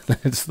fault.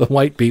 It's the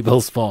white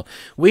people's fault.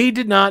 We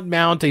did not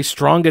mount a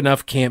strong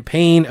enough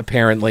campaign,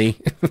 apparently,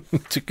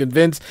 to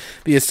convince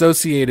the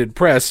Associated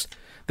Press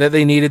that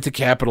they needed to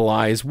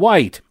capitalize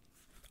white.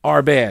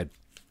 Our bad.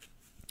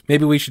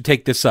 Maybe we should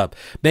take this up.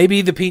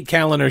 Maybe the Pete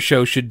Callender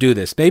Show should do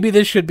this. Maybe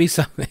this should be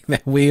something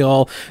that we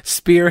all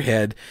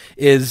spearhead,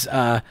 is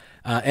an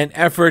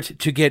effort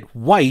to get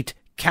white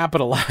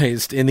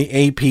capitalized in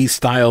the AP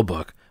style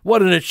book.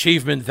 What an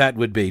achievement that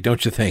would be,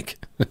 don't you think?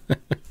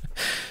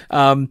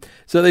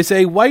 So they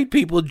say white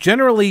people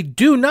generally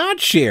do not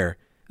share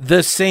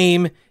the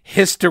same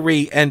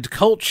history and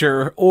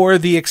culture or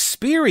the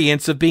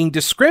experience of being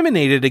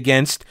discriminated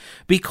against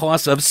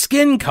because of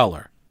skin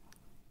color.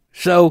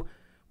 So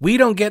We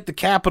don't get the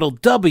capital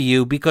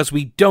W because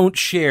we don't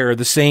share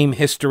the same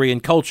history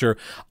and culture,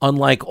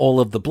 unlike all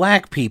of the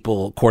black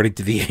people, according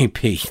to the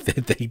AP,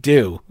 that they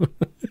do.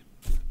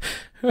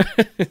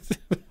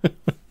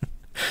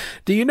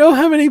 Do you know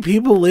how many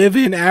people live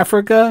in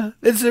Africa?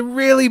 It's a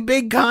really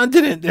big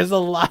continent. There's a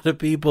lot of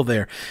people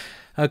there.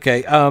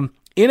 Okay.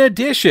 In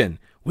addition,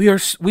 we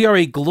are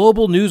a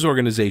global news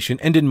organization,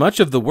 and in much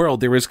of the world,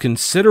 there is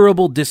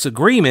considerable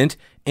disagreement,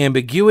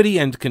 ambiguity,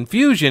 and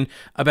confusion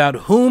about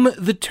whom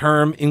the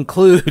term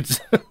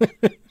includes.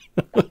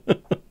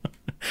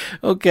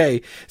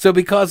 Okay. So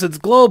because it's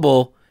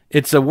global,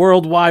 it's a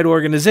worldwide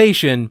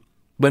organization.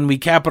 When we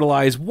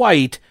capitalize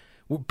white,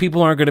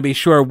 people aren't going to be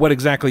sure what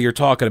exactly you're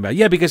talking about.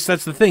 Yeah, because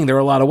that's the thing. There are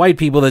a lot of white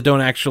people that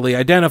don't actually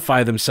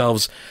identify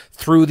themselves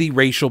through the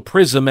racial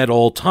prism at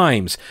all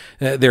times.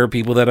 There are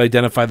people that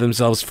identify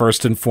themselves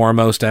first and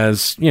foremost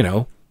as,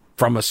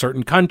 from a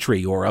certain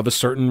country or of a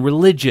certain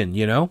religion,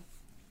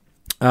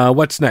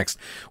 What's next?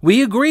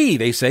 We agree,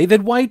 they say,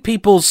 that white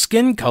people's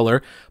skin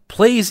color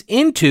plays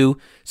into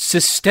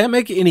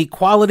systemic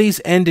inequalities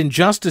and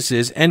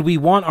injustices, and we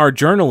want our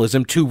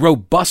journalism to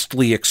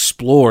robustly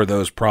explore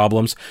those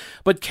problems.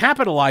 But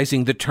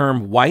capitalizing the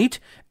term white,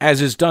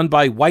 as is done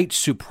by white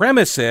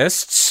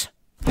supremacists,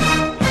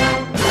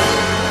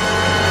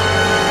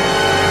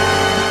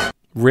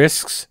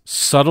 risks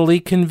subtly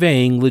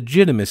conveying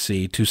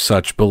legitimacy to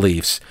such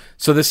beliefs.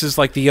 So this is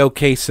like the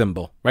OK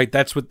symbol, right?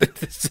 That's what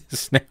this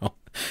is now.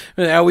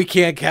 Now we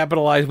can't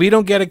capitalize. We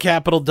don't get a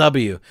capital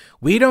W.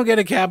 We don't get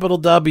a capital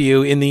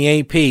W in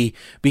the AP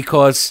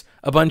because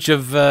a bunch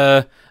of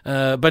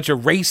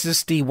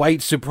racist-y white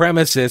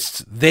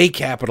supremacists, they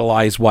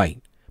capitalize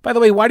white. By the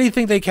way, why do you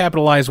think they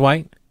capitalize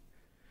white?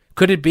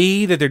 Could it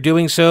be that they're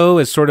doing so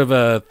as sort of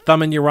a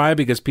thumb in your eye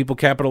because people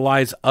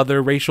capitalize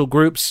other racial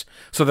groups?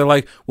 So they're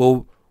like,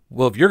 well,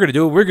 if you're going to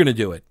do it, we're going to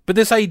do it. But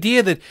this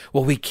idea that,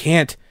 well, we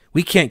can't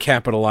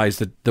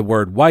capitalize the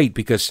word white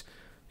because,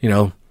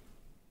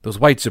 those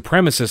white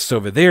supremacists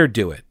over there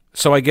do it.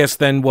 So I guess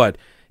then what?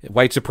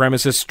 White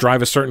supremacists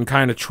drive a certain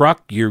kind of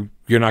truck. You're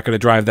not going to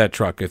drive that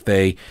truck. If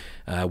they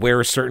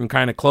wear a certain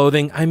kind of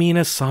clothing, I mean,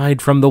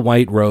 aside from the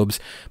white robes,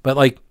 but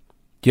like,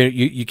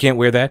 you can't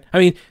wear that. I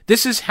mean,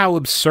 this is how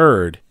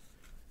absurd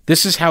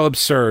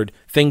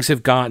things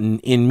have gotten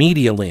in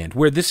media land,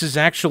 where this is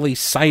actually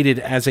cited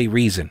as a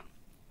reason.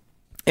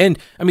 And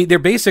I mean, they're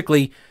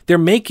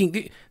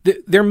making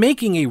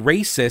a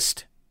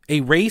race-based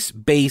and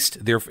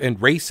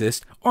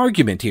racist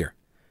argument here,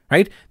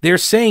 right? They're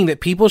saying that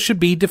people should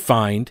be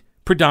defined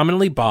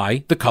predominantly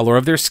by the color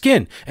of their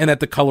skin, and that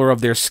the color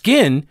of their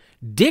skin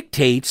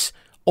dictates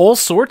all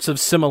sorts of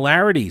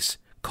similarities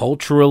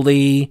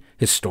culturally,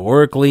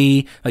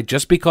 historically. Like,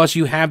 just because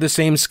you have the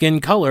same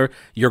skin color,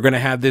 you're going to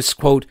have this,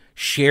 quote,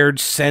 shared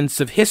sense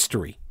of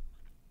history.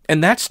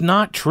 And that's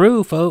not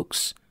true,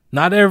 folks.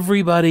 Not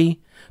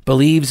everybody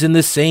believes in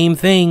the same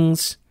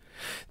things.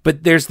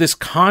 But there's this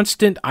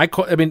constant,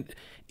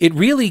 it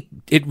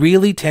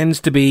really tends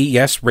to be,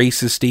 yes,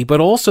 racist-y, but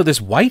also this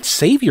white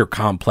savior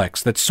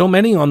complex that so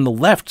many on the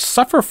left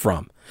suffer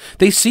from.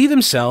 They see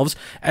themselves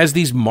as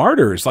these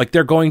martyrs, like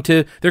they're going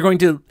to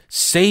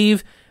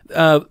save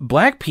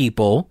black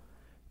people,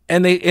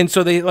 and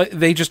so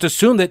they just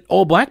assume that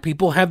all black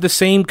people have the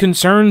same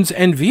concerns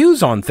and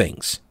views on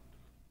things.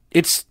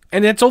 It's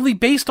only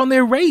based on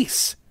their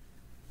race.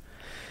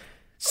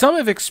 Some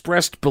have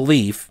expressed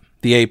belief,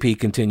 the AP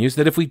continues,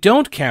 that if we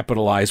don't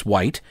capitalize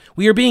white,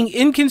 we are being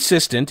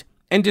inconsistent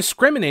and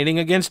discriminating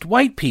against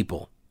white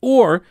people.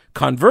 Or,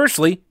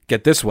 conversely,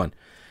 get this one,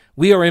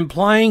 we are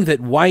implying that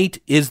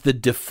white is the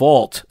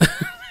default.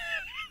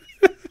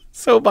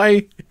 So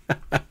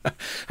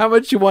how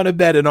much you want to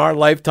bet in our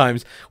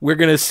lifetimes we're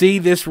going to see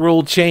this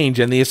rule change,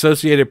 and the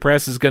Associated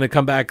Press is going to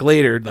come back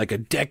later, like a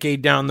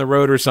decade down the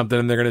road or something,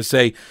 and they're going to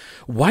say,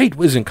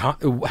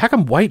 how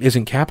come white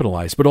isn't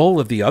capitalized, but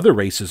all of the other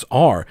races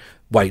are?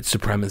 White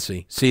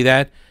supremacy. See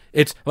that?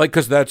 It's like,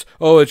 because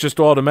it's just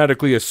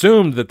automatically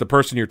assumed that the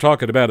person you're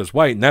talking about is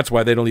white, and that's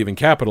why they don't even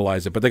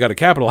capitalize it, but they got to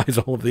capitalize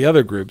all of the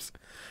other groups.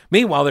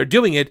 Meanwhile, they're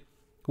doing it.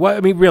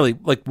 Really,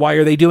 like, why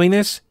are they doing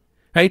this?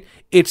 Right?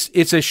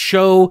 It's a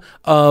show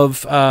of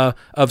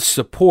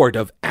support,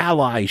 of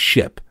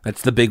allyship.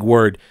 That's the big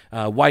word.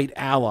 White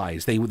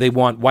allies. They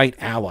want white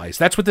allies.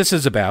 That's what this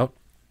is about.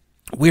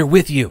 We're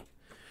with you.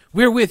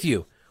 We're with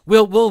you.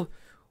 We'll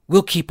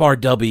keep our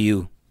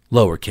W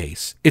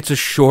lowercase. It's a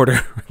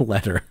shorter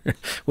letter,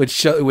 which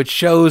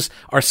shows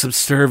our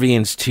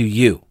subservience to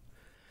you.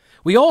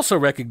 We also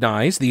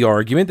recognize the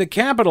argument that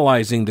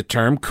capitalizing the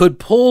term could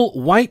pull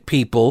white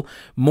people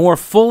more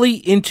fully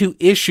into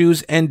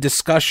issues and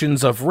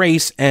discussions of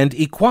race and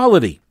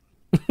equality.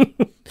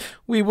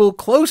 We will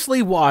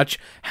closely watch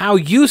how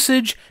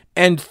usage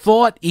and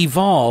thought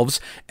evolves,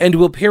 and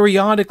will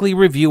periodically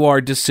review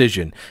our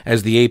decision.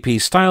 As the AP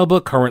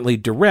Stylebook currently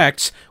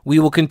directs, we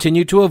will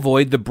continue to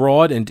avoid the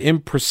broad and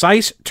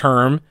imprecise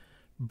term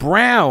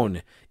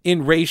brown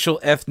in racial,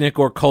 ethnic,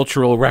 or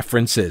cultural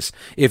references.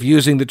 If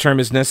using the term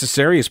is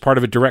necessary as part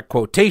of a direct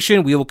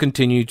quotation, we will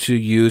continue to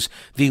use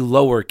the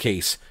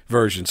lowercase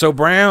version. So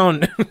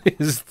brown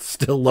is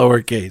still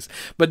lowercase,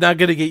 but not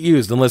going to get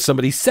used unless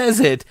somebody says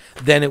it,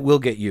 then it will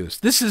get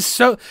used. This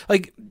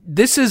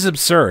is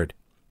absurd.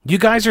 You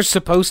guys are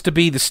supposed to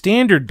be the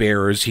standard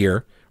bearers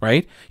here,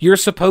 right? You're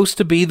supposed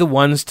to be the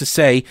ones to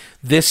say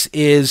this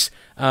is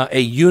a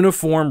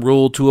uniform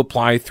rule to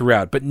apply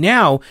throughout. But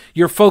now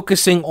you're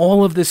focusing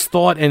all of this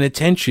thought and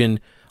attention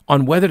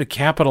on whether to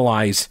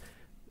capitalize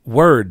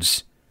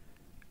words.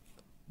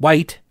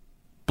 White,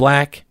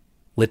 black,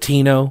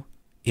 Latino,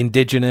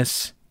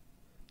 indigenous,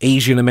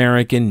 Asian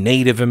American,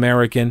 Native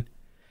American.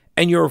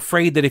 And you're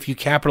afraid that if you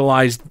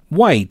capitalize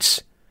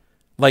whites,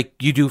 like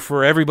you do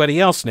for everybody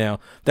else now,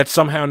 that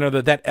somehow or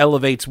another that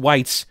elevates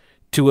whites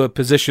to a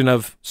position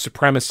of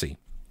supremacy.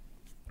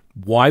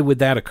 Why would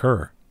that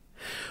occur?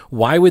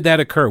 Why would that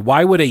occur?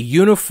 Why would a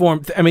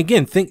uniform... I mean,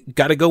 again,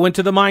 got to go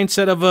into the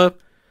mindset of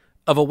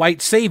a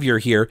white savior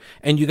here,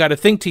 and you got to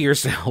think to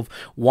yourself,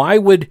 why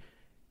would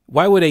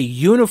a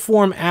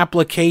uniform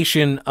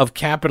application of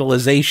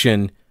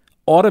capitalization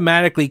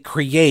automatically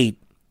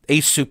create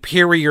a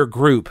superior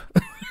group?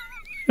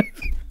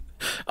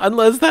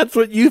 Unless that's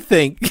what you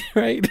think,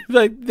 right?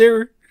 Like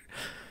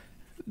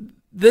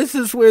this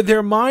is where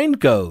their mind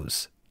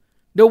goes.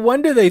 No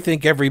wonder they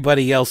think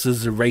everybody else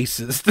is a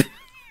racist.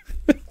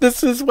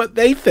 This is what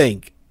they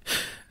think.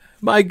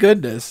 My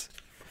goodness.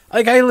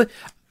 Like I don't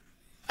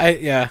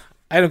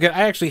get.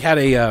 I actually had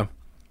I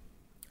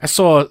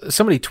saw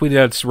somebody tweeted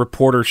out, it's a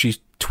reporter. She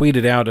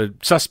tweeted out a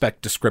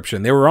suspect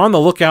description. They were on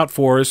the lookout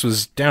for. This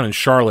was down in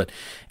Charlotte,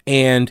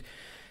 and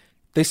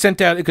they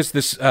sent out because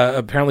this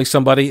apparently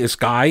this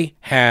guy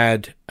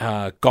had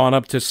gone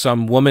up to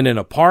some woman in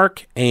a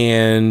park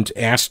and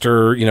asked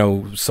her,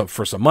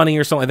 for some money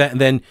or something like that,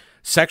 and then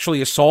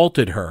sexually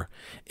assaulted her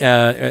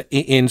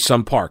in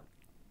some park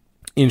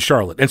in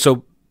Charlotte. And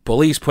so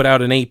police put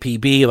out an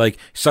APB, like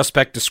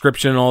suspect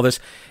description and all this,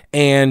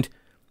 and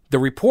the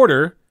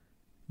reporter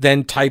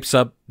then types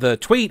up the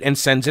tweet and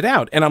sends it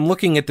out. And I'm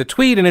looking at the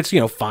tweet, and it's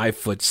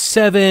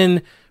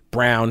 5'7",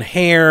 brown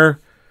hair,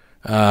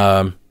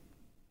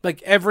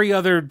 like every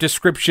other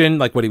description,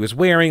 like what he was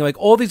wearing, like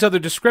all these other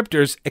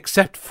descriptors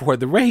except for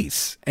the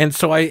race. And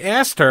so I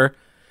asked her,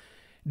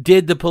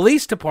 did the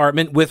police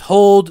department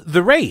withhold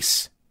the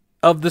race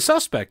of the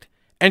suspect?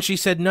 And she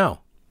said no.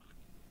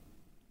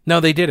 No,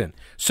 they didn't.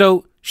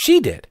 So she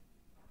did.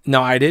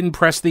 No, I didn't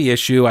press the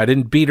issue. I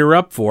didn't beat her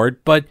up for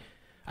it, but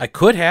I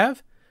could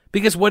have,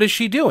 because what is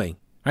she doing,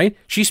 right?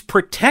 She's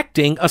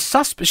protecting a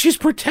suspect. She's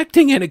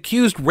protecting an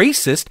accused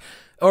racist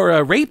or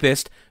a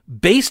rapist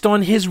based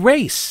on his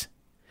race.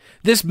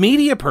 This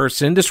media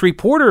person, this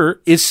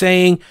reporter, is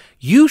saying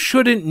you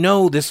shouldn't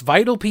know this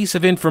vital piece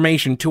of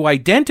information to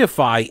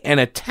identify an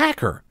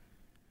attacker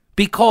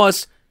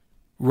because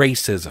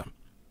racism.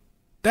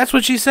 That's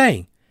what she's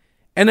saying.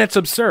 And that's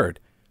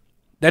absurd.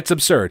 That's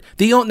absurd.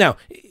 Now,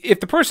 if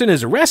the person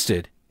is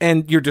arrested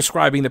and you're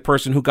describing the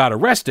person who got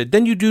arrested,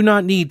 then you do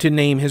not need to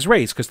name his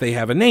race because they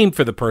have a name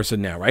for the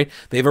person now, right?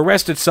 They've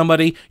arrested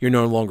somebody. You're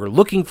no longer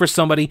looking for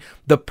somebody.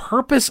 The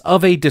purpose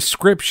of a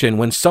description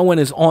when someone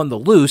is on the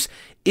loose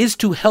is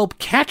to help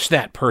catch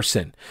that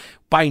person.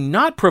 By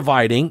not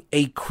providing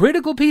a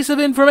critical piece of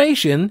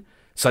information,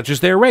 such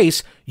as their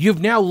race,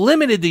 you've now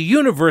limited the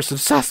universe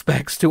of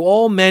suspects to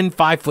all men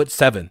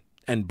 5'7"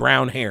 and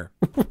brown hair.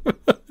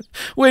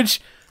 Which,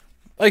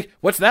 like,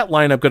 what's that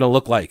lineup going to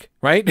look like,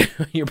 right?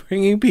 You're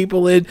bringing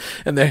people in,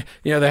 and they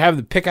have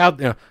to pick out,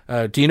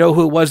 do you know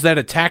who it was that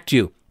attacked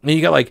you? And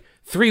you got like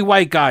 3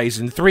 white guys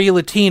and 3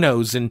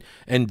 Latinos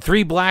and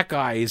 3 black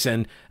guys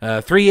and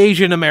 3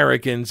 Asian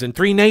Americans and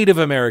 3 Native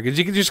Americans.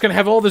 You're just going to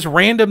have all this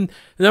random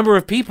number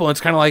of people. And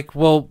it's kind of like,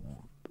 well,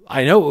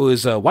 I know it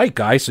was a white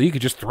guy, so you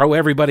could just throw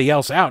everybody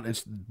else out.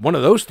 It's one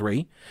of those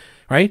 3,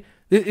 right?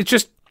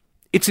 It's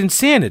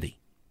insanity.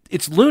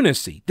 It's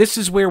lunacy. This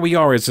is where we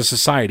are as a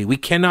society. We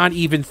cannot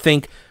even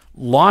think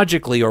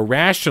logically or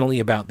rationally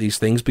about these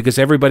things because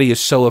everybody is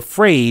so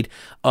afraid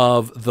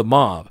of the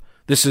mob.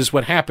 This is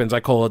what happens. I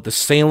call it the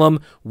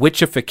Salem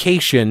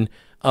witchification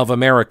of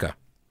America,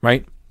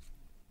 right?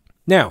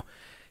 Now,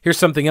 here's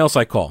something else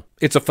I call.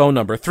 It's a phone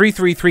number,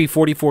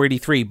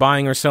 333-4483.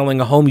 Buying or selling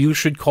a home, you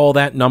should call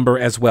that number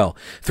as well.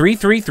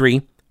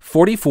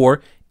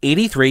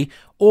 333-4483.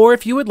 Or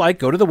if you would like,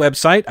 go to the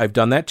website. I've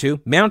done that too.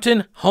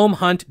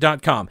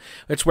 mountainhomehunt.com.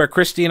 That's where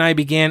Christy and I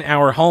began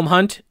our home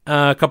hunt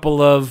a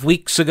couple of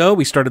weeks ago.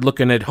 We started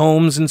looking at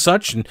homes and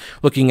such and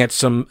looking at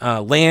some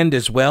land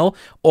as well.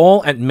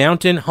 All at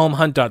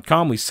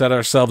mountainhomehunt.com. We set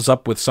ourselves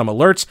up with some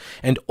alerts,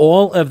 and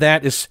all of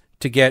that is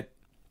to get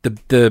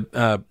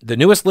the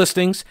newest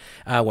listings,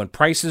 when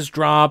prices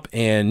drop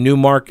and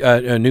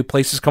new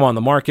places come on the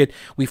market.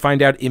 We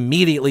find out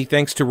immediately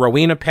thanks to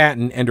Rowena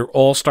Patton and her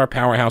all-star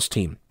powerhouse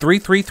team.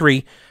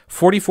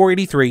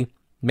 333-4483,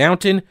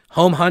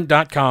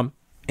 mountainhomehunt.com,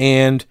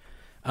 and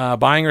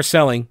buying or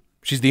selling,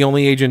 she's the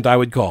only agent I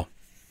would call.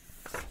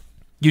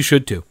 You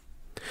should too.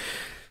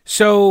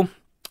 So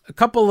a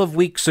couple of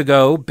weeks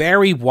ago,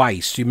 Barry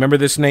Weiss, do you remember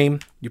this name?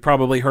 You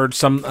probably heard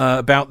some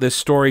about this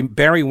story.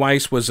 Barry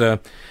Weiss was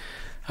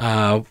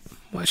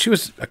she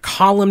was a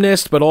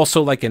columnist, but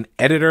also like an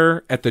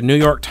editor at the New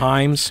York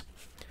Times.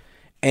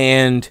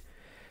 And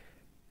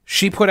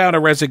she put out a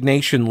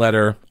resignation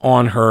letter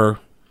on her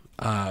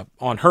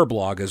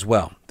blog as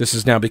well. This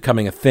is now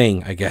becoming a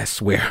thing, I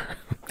guess, where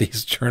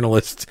these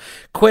journalists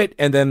quit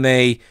and then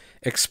they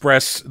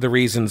express the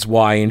reasons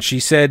why. And she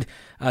said,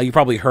 you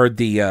probably heard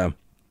the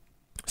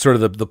sort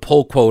of the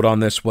pull quote on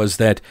this was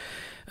that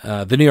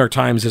the New York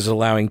Times is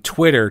allowing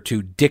Twitter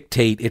to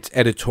dictate its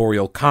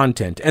editorial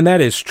content. And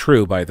that is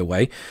true, by the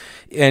way.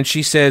 And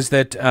she says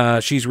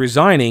that she's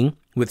resigning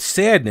with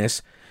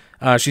sadness.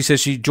 She says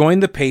she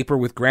joined the paper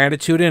with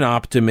gratitude and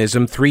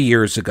optimism 3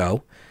 years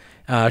ago.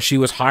 She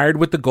was hired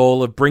with the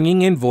goal of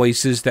bringing in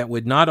voices that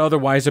would not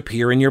otherwise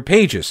appear in your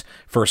pages.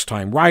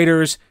 First-time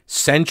writers,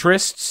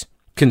 centrists,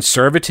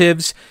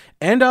 conservatives,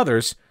 and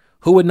others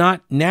who would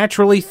not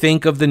naturally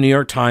think of the New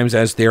York Times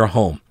as their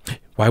home.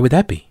 Why would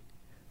that be?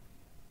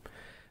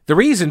 The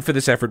reason for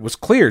this effort was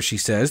clear, she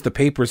says. The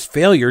paper's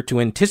failure to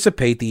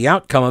anticipate the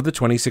outcome of the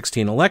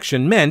 2016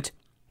 election meant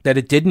that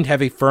it didn't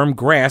have a firm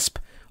grasp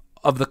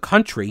of the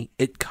country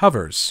it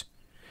covers.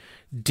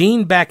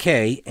 Dean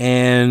Baquet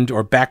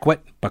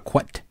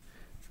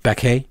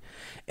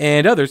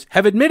and others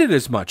have admitted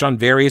as much on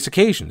various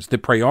occasions. The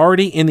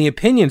priority in the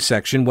opinion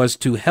section was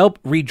to help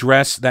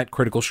redress that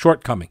critical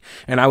shortcoming,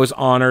 and I was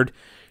honored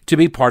to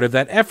be part of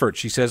that effort,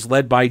 she says,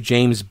 led by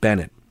James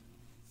Bennett.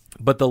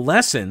 But the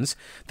lessons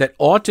that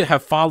ought to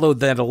have followed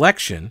that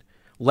election,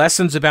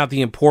 lessons about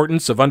the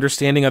importance of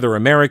understanding other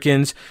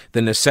Americans,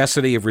 the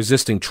necessity of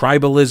resisting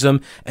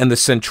tribalism, and the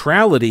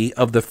centrality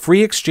of the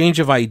free exchange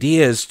of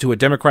ideas to a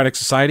democratic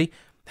society,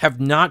 have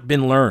not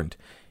been learned.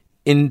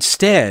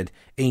 Instead,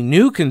 a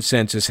new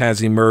consensus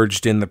has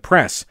emerged in the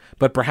press,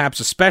 but perhaps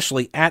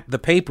especially at the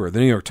paper, the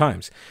New York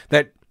Times,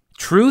 that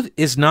truth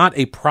is not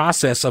a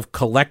process of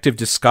collective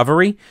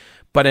discovery,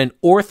 but an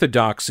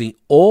orthodoxy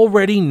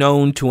already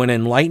known to an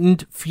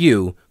enlightened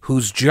few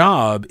whose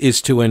job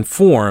is to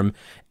inform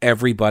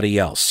everybody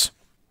else.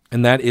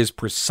 And that is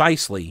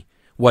precisely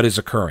what is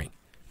occurring.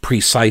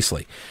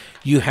 Precisely.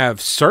 You have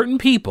certain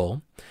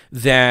people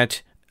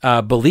that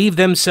believe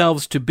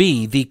themselves to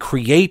be the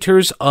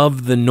creators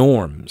of the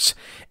norms,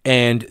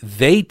 and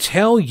they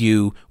tell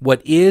you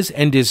what is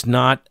and is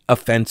not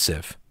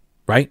offensive,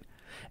 right?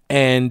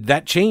 And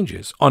that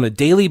changes on a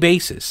daily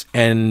basis.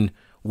 And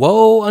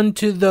woe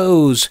unto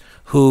those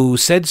who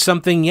said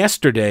something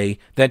yesterday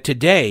that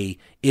today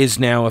is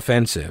now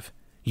offensive.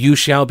 You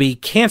shall be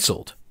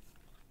canceled.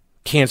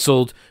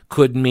 Canceled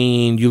could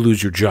mean you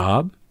lose your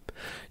job,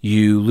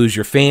 you lose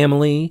your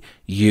family,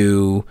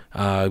 you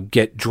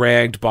get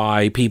dragged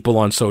by people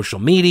on social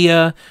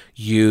media,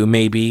 you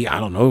may be, I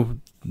don't know,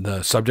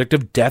 the subject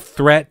of death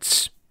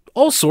threats.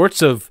 All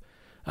sorts of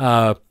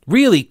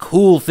really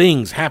cool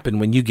things happen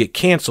when you get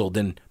canceled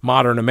in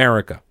modern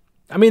America.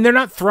 I mean, they're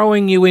not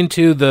throwing you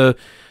into the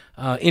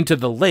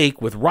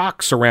lake with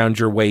rocks around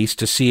your waist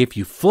to see if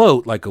you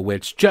float like a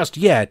witch just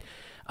yet.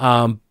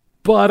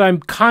 But I'm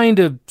kind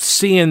of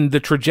seeing the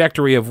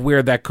trajectory of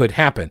where that could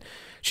happen.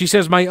 She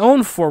says, my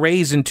own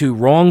forays into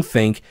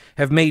wrongthink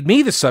have made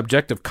me the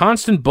subject of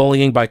constant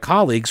bullying by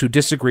colleagues who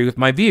disagree with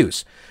my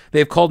views. They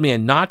have called me a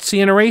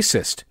Nazi and a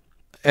racist.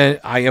 And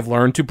I have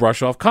learned to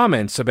brush off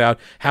comments about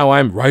how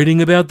I'm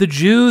writing about the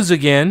Jews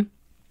again.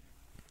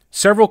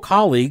 Several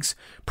colleagues,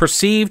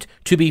 perceived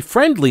to be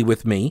friendly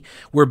with me,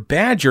 were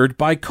badgered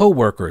by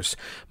coworkers.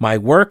 My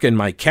work and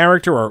my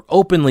character are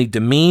openly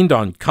demeaned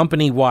on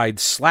company-wide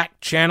Slack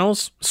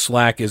channels.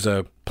 Slack is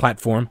a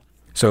platform,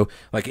 so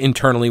like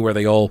internally where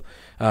they all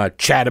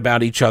chat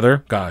about each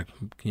other. God,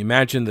 can you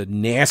imagine the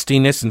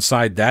nastiness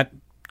inside that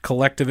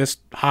collectivist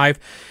hive?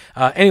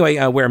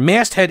 Anyway, where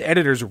masthead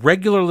editors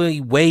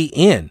regularly weigh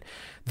in.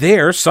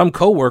 There, some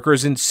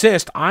coworkers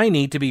insist I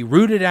need to be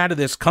rooted out of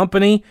this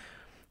company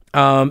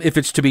if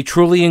it's to be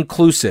truly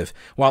inclusive,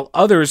 while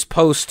others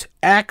post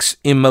axe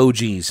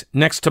emojis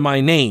next to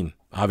my name.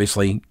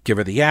 Obviously, give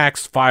her the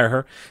axe, fire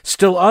her.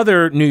 Still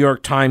other New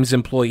York Times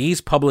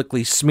employees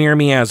publicly smear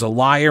me as a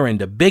liar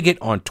and a bigot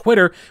on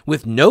Twitter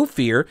with no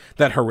fear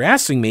that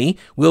harassing me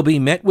will be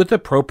met with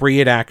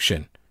appropriate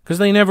action, because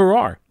they never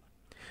are.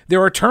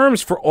 There are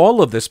terms for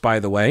all of this, by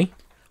the way.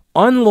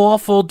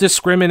 Unlawful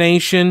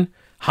discrimination,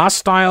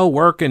 hostile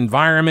work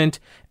environment,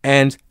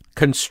 and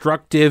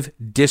constructive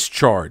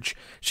discharge.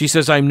 She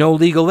says, I'm no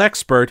legal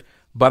expert,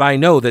 but I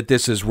know that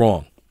this is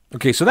wrong.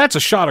 Okay, so that's a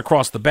shot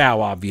across the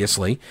bow,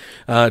 obviously,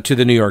 to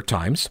the New York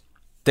Times.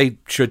 They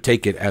should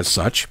take it as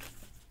such.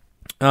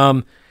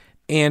 And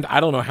I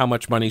don't know how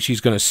much money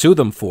she's going to sue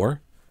them for.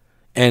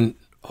 And,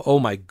 oh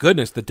my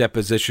goodness, the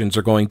depositions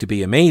are going to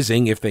be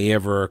amazing if they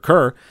ever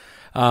occur.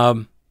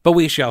 But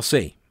we shall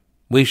see.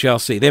 We shall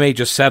see. They may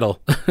just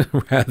settle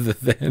rather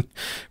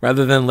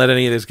than let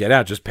any of this get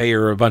out. Just pay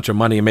her a bunch of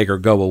money and make her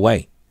go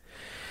away.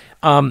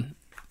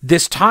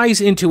 This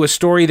ties into a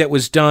story that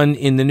was done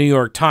in the New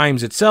York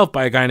Times itself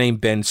by a guy named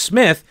Ben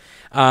Smith.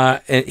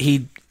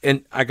 He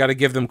and I got to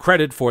give them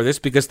credit for this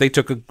because they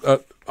took a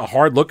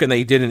hard look and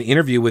they did an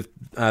interview with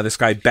this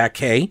guy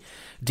Baquet,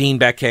 Dean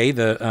Baquet,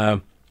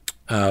 the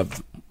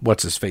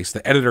what's his face,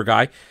 the editor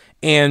guy,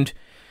 and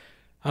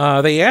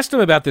they asked him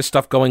about this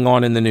stuff going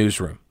on in the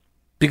newsroom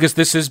because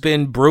this has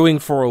been brewing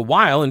for a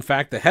while. In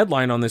fact, the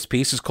headline on this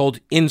piece is called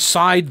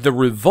 "Inside the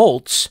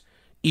Revolts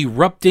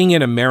Erupting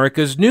in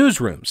America's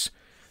Newsrooms."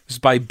 This is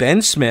by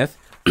Ben Smith,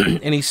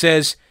 and he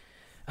says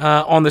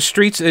on the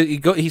streets,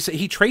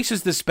 he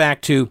traces this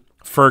back to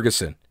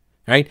Ferguson,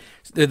 right?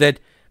 That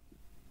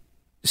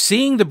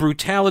seeing the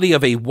brutality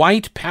of a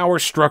white power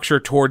structure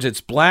towards its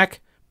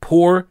black,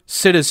 poor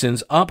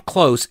citizens up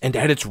close and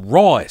at its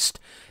rawest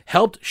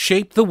helped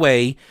shape the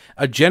way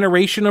a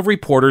generation of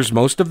reporters,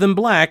 most of them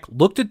black,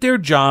 looked at their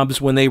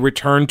jobs when they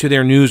returned to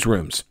their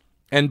newsrooms.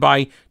 And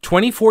by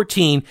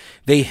 2014,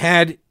 they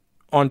had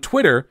on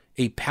Twitter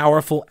a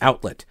powerful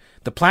outlet.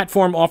 The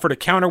platform offered a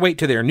counterweight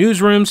to their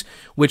newsrooms,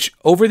 which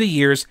over the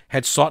years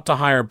had sought to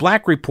hire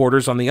black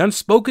reporters on the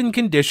unspoken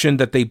condition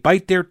that they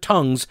bite their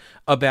tongues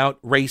about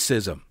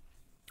racism,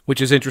 which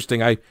is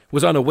interesting. I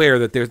was unaware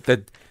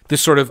that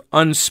this sort of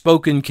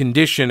unspoken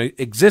condition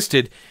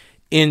existed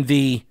in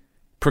the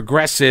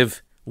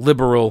progressive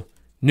liberal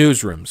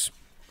newsrooms.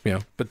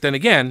 But then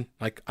again,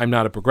 I'm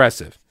not a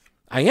progressive.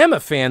 I am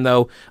a fan,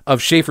 though,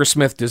 of Schaefer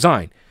Smith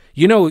Design.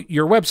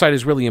 Your website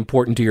is really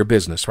important to your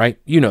business, right?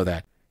 You know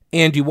that.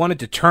 And you want it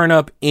to turn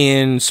up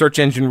in search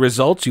engine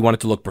results. You want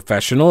it to look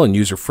professional and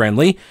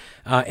user-friendly.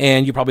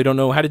 And you probably don't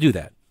know how to do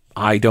that.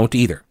 I don't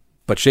either.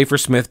 But Schaefer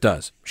Smith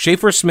does.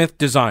 Schaefer Smith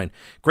Design.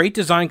 Great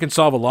design can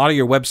solve a lot of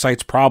your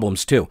website's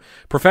problems, too.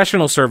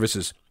 Professional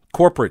services,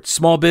 corporate,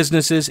 small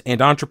businesses,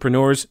 and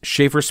entrepreneurs.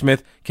 Schaefer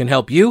Smith can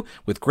help you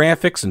with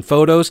graphics and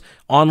photos,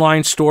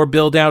 online store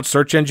build-out,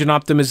 search engine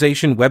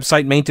optimization,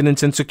 website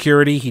maintenance and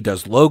security. He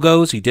does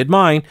logos. He did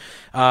mine.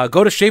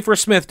 Go to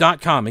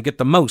schaefersmith.com and get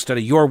the most out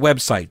of your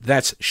website.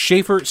 That's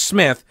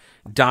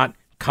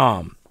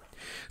schaefersmith.com.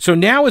 So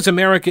now as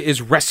America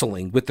is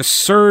wrestling with the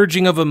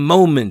surging of a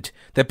moment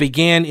that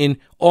began in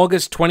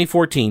August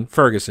 2014,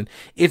 Ferguson,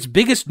 its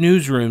biggest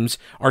newsrooms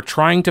are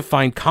trying to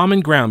find common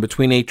ground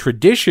between a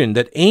tradition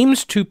that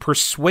aims to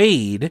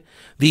persuade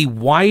the not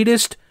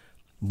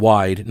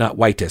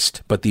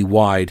whitest, but the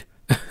wide,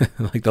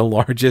 like the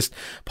largest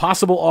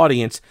possible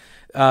audience,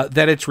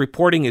 that its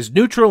reporting is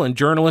neutral and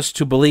journalists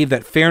to believe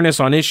that fairness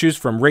on issues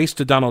from race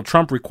to Donald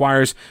Trump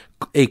requires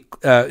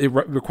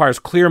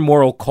clear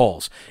moral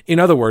calls. In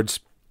other words,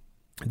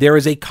 there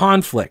is a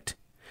conflict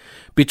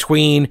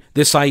between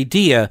this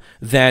idea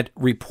that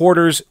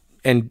reporters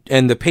and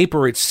the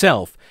paper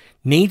itself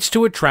needs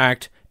to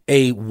attract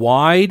a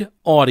wide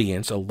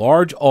audience, a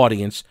large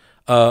audience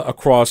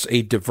across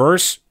a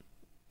diverse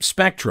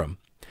spectrum,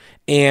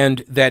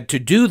 and that to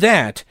do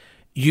that,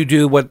 you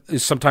do what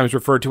is sometimes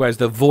referred to as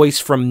the voice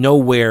from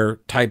nowhere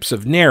types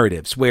of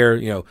narratives,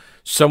 where,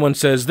 someone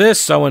says this,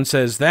 someone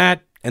says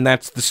that, and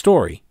that's the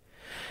story.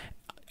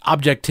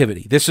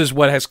 Objectivity. This is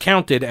what has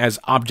counted as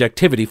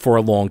objectivity for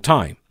a long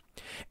time.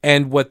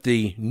 And what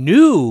the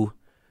new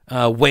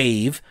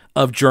wave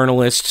of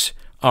journalists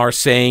are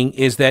saying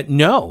is that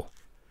no,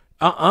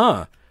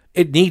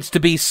 it needs to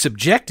be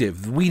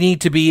subjective. We need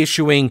to be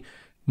issuing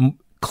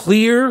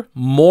clear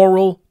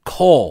moral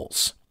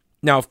calls.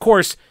 Now, of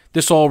course,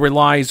 this all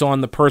relies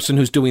on the person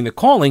who's doing the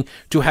calling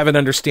to have an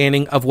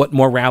understanding of what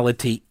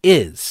morality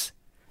is,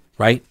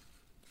 right?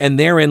 And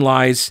therein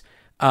lies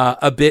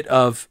a bit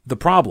of the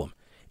problem.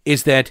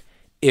 Is that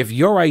if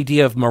your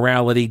idea of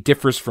morality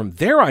differs from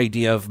their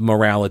idea of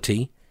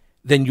morality,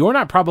 then you're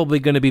not probably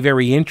going to be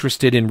very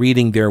interested in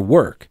reading their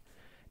work.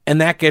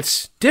 And that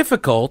gets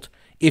difficult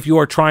if you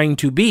are trying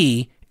to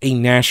be a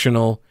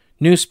national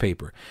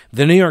newspaper.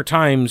 The New York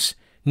Times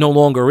no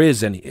longer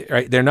is any,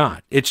 right? They're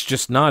not. It's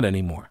just not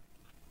anymore.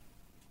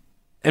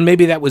 And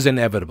maybe that was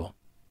inevitable.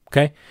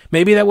 Okay?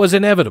 Maybe that was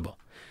inevitable.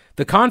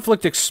 The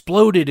conflict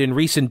exploded in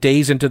recent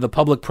days into the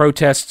public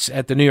protests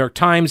at the New York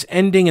Times,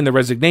 ending in the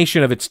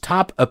resignation of its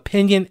top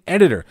opinion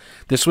editor.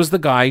 This was the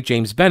guy,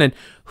 James Bennett,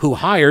 who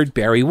hired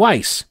Barry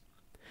Weiss.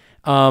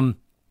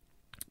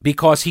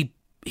 Because he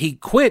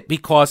quit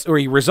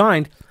he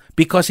resigned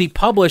because he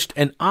published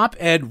an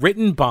op-ed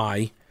written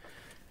by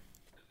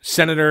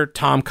Senator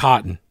Tom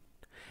Cotton.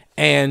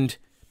 And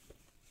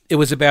it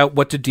was about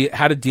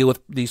how to deal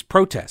with these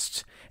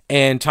protests.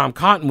 And Tom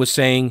Cotton was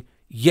saying,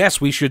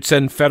 yes, we should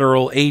send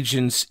federal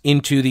agents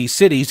into these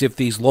cities if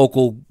these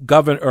local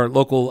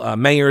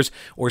mayors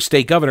or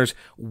state governors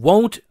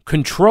won't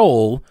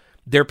control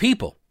their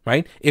people,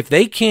 right? If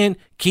they can't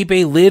keep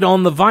a lid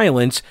on the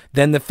violence,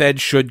 then the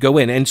feds should go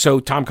in. And so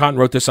Tom Cotton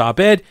wrote this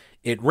op-ed,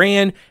 it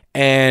ran,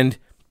 and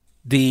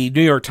the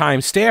New York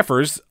Times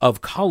staffers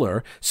of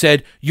color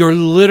said, you're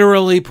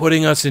literally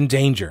putting us in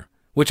danger,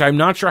 which I'm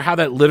not sure how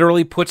that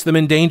literally puts them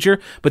in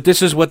danger, but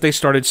this is what they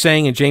started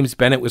saying, and James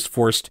Bennett was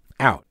forced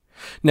out.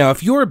 Now,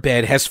 if your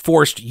bed has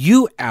forced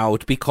you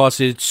out because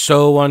it's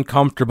so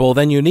uncomfortable,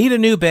 then you need a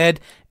new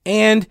bed,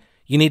 and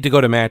you need to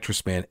go to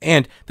Mattress Man.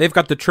 And they've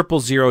got the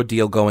 000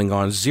 deal going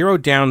on. 0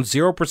 down,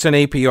 0%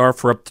 APR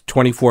for up to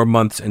 24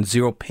 months and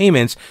 0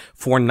 payments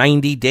for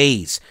 90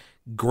 days.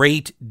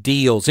 Great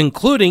deals,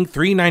 including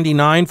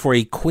 $399 for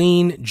a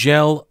queen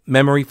gel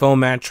memory foam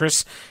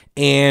mattress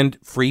and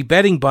free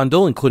bedding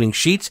bundle, including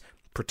sheets,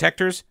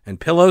 protectors, and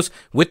pillows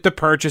with the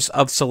purchase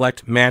of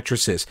select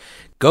mattresses.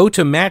 Go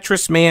to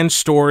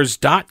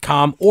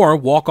mattressmanstores.com or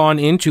walk on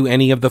into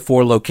any of the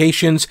 4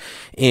 locations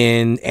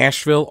in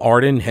Asheville,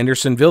 Arden,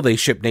 Hendersonville. They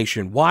ship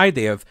nationwide.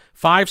 They have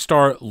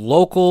 5-star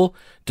local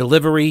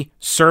delivery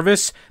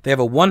service. They have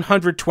a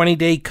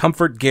 120-day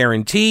comfort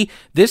guarantee.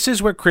 This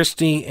is where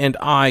Christy and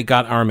I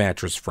got our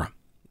mattress from,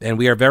 and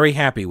we are very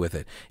happy with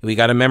it. We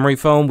got a memory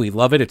foam. We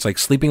love it. It's like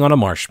sleeping on a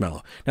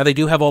marshmallow. Now, they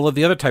do have all of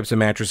the other types of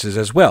mattresses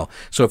as well.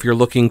 So if you're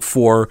looking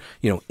for,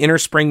 inner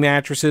spring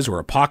mattresses or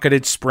a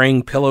pocketed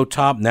spring, pillow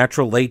top,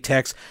 natural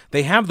latex,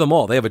 they have them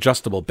all. They have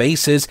adjustable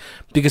bases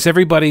because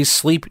everybody's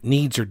sleep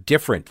needs are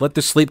different. Let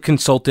the sleep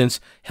consultants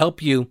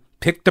help you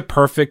pick the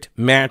perfect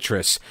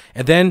mattress.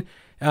 And then,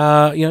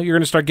 you're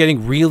going to start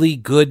getting really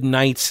good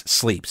night's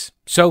sleeps.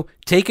 So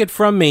take it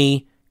from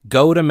me.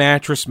 Go to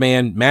Mattress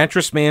Man,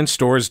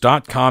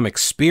 mattressmanstores.com.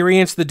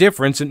 Experience the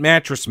difference at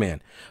Mattress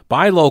Man.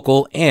 Buy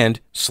local and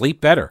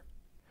sleep better.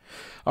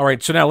 All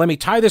right, so now let me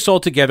tie this all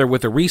together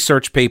with a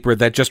research paper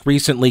that just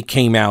recently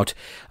came out.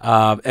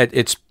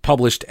 It's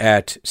published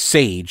at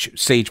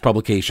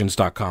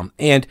sagepublications.com.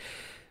 And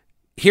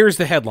here's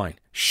the headline: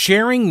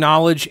 Sharing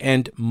Knowledge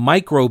and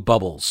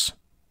Microbubbles.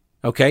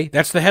 Okay,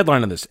 that's the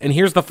headline of this. And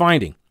here's the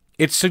finding.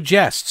 It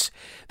suggests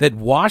that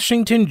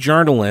Washington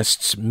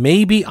journalists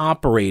may be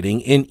operating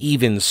in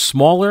even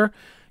smaller,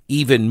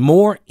 even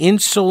more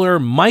insular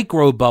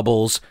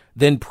microbubbles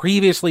than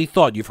previously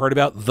thought. You've heard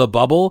about the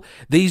bubble.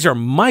 These are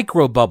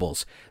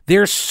microbubbles.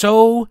 They're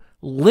so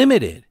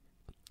limited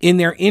in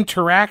their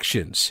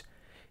interactions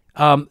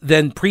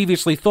than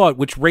previously thought,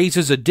 which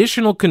raises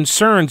additional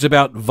concerns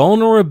about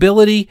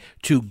vulnerability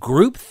to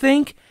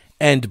groupthink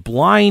and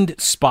blind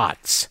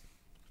spots.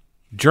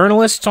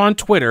 Journalists on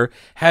Twitter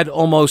had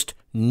almost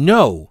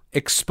no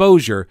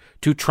exposure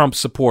to Trump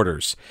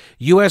supporters.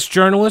 U.S.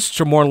 journalists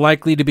are more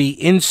likely to be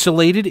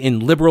insulated in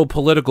liberal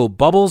political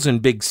bubbles in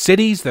big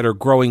cities that are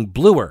growing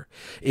bluer.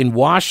 In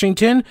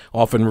Washington,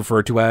 often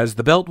referred to as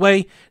the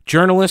Beltway,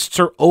 journalists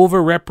are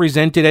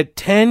overrepresented at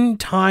 10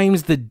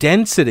 times the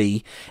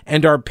density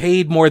and are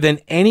paid more than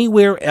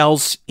anywhere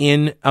else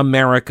in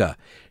America.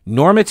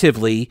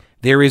 Normatively,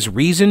 there is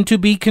reason to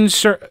be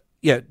concerned.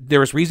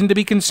 There is reason to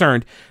be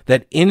concerned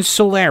that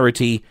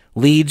insularity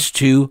leads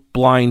to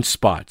blind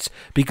spots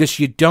because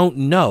you don't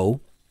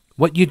know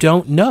what you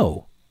don't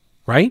know,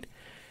 right?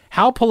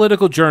 How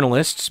political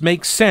journalists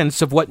make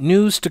sense of what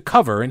news to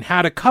cover and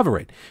how to cover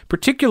it,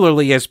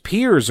 particularly as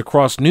peers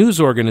across news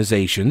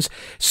organizations,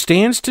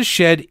 stands to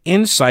shed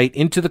insight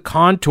into the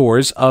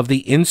contours of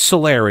the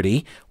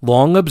insularity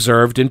long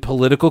observed in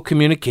political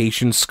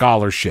communication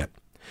scholarship.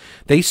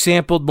 They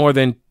sampled more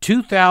than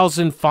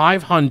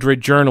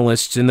 2,500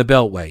 journalists in the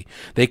Beltway.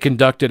 They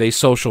conducted a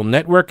social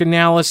network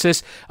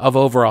analysis of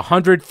over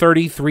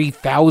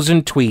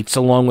 133,000 tweets,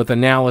 along with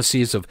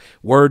analyses of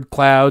word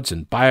clouds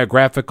and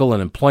biographical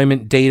and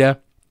employment data.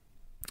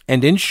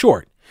 And in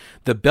short,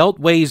 the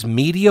Beltway's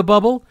media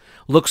bubble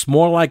looks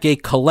more like a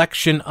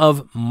collection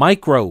of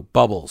micro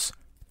bubbles,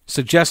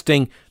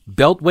 suggesting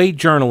Beltway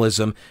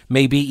journalism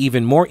may be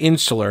even more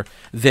insular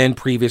than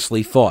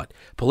previously thought.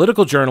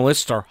 Political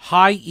journalists are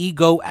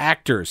high-ego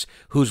actors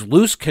whose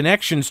loose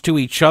connections to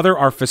each other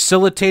are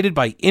facilitated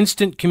by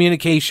instant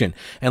communication.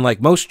 And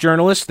like most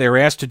journalists, they're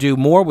asked to do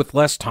more with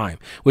less time,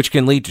 which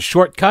can lead to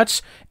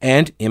shortcuts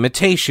and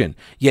imitation.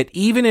 Yet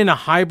even in a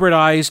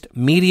hybridized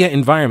media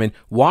environment,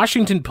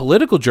 Washington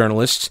political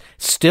journalists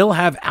still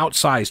have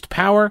outsized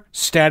power,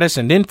 status,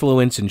 and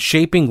influence in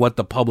shaping what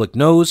the public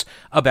knows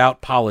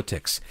about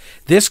politics.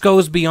 This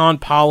goes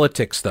beyond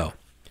politics, though.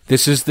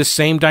 This is the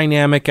same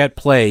dynamic at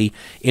play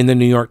in the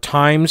New York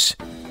Times,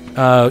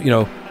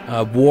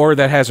 war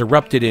that has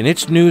erupted in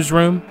its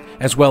newsroom,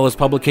 as well as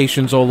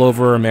publications all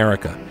over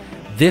America.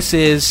 This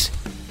is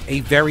a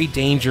very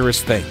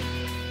dangerous thing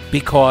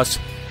because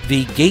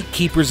the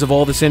gatekeepers of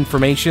all this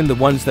information, the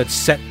ones that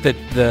set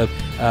the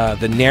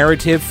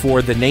narrative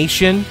for the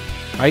nation,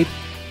 right?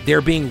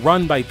 They're being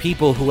run by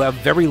people who have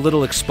very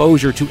little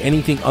exposure to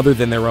anything other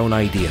than their own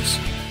ideas.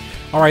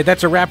 All right,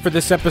 that's a wrap for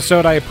this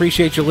episode. I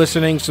appreciate you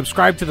listening.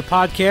 Subscribe to the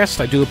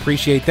podcast. I do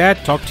appreciate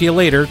that. Talk to you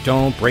later.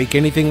 Don't break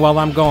anything while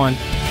I'm gone.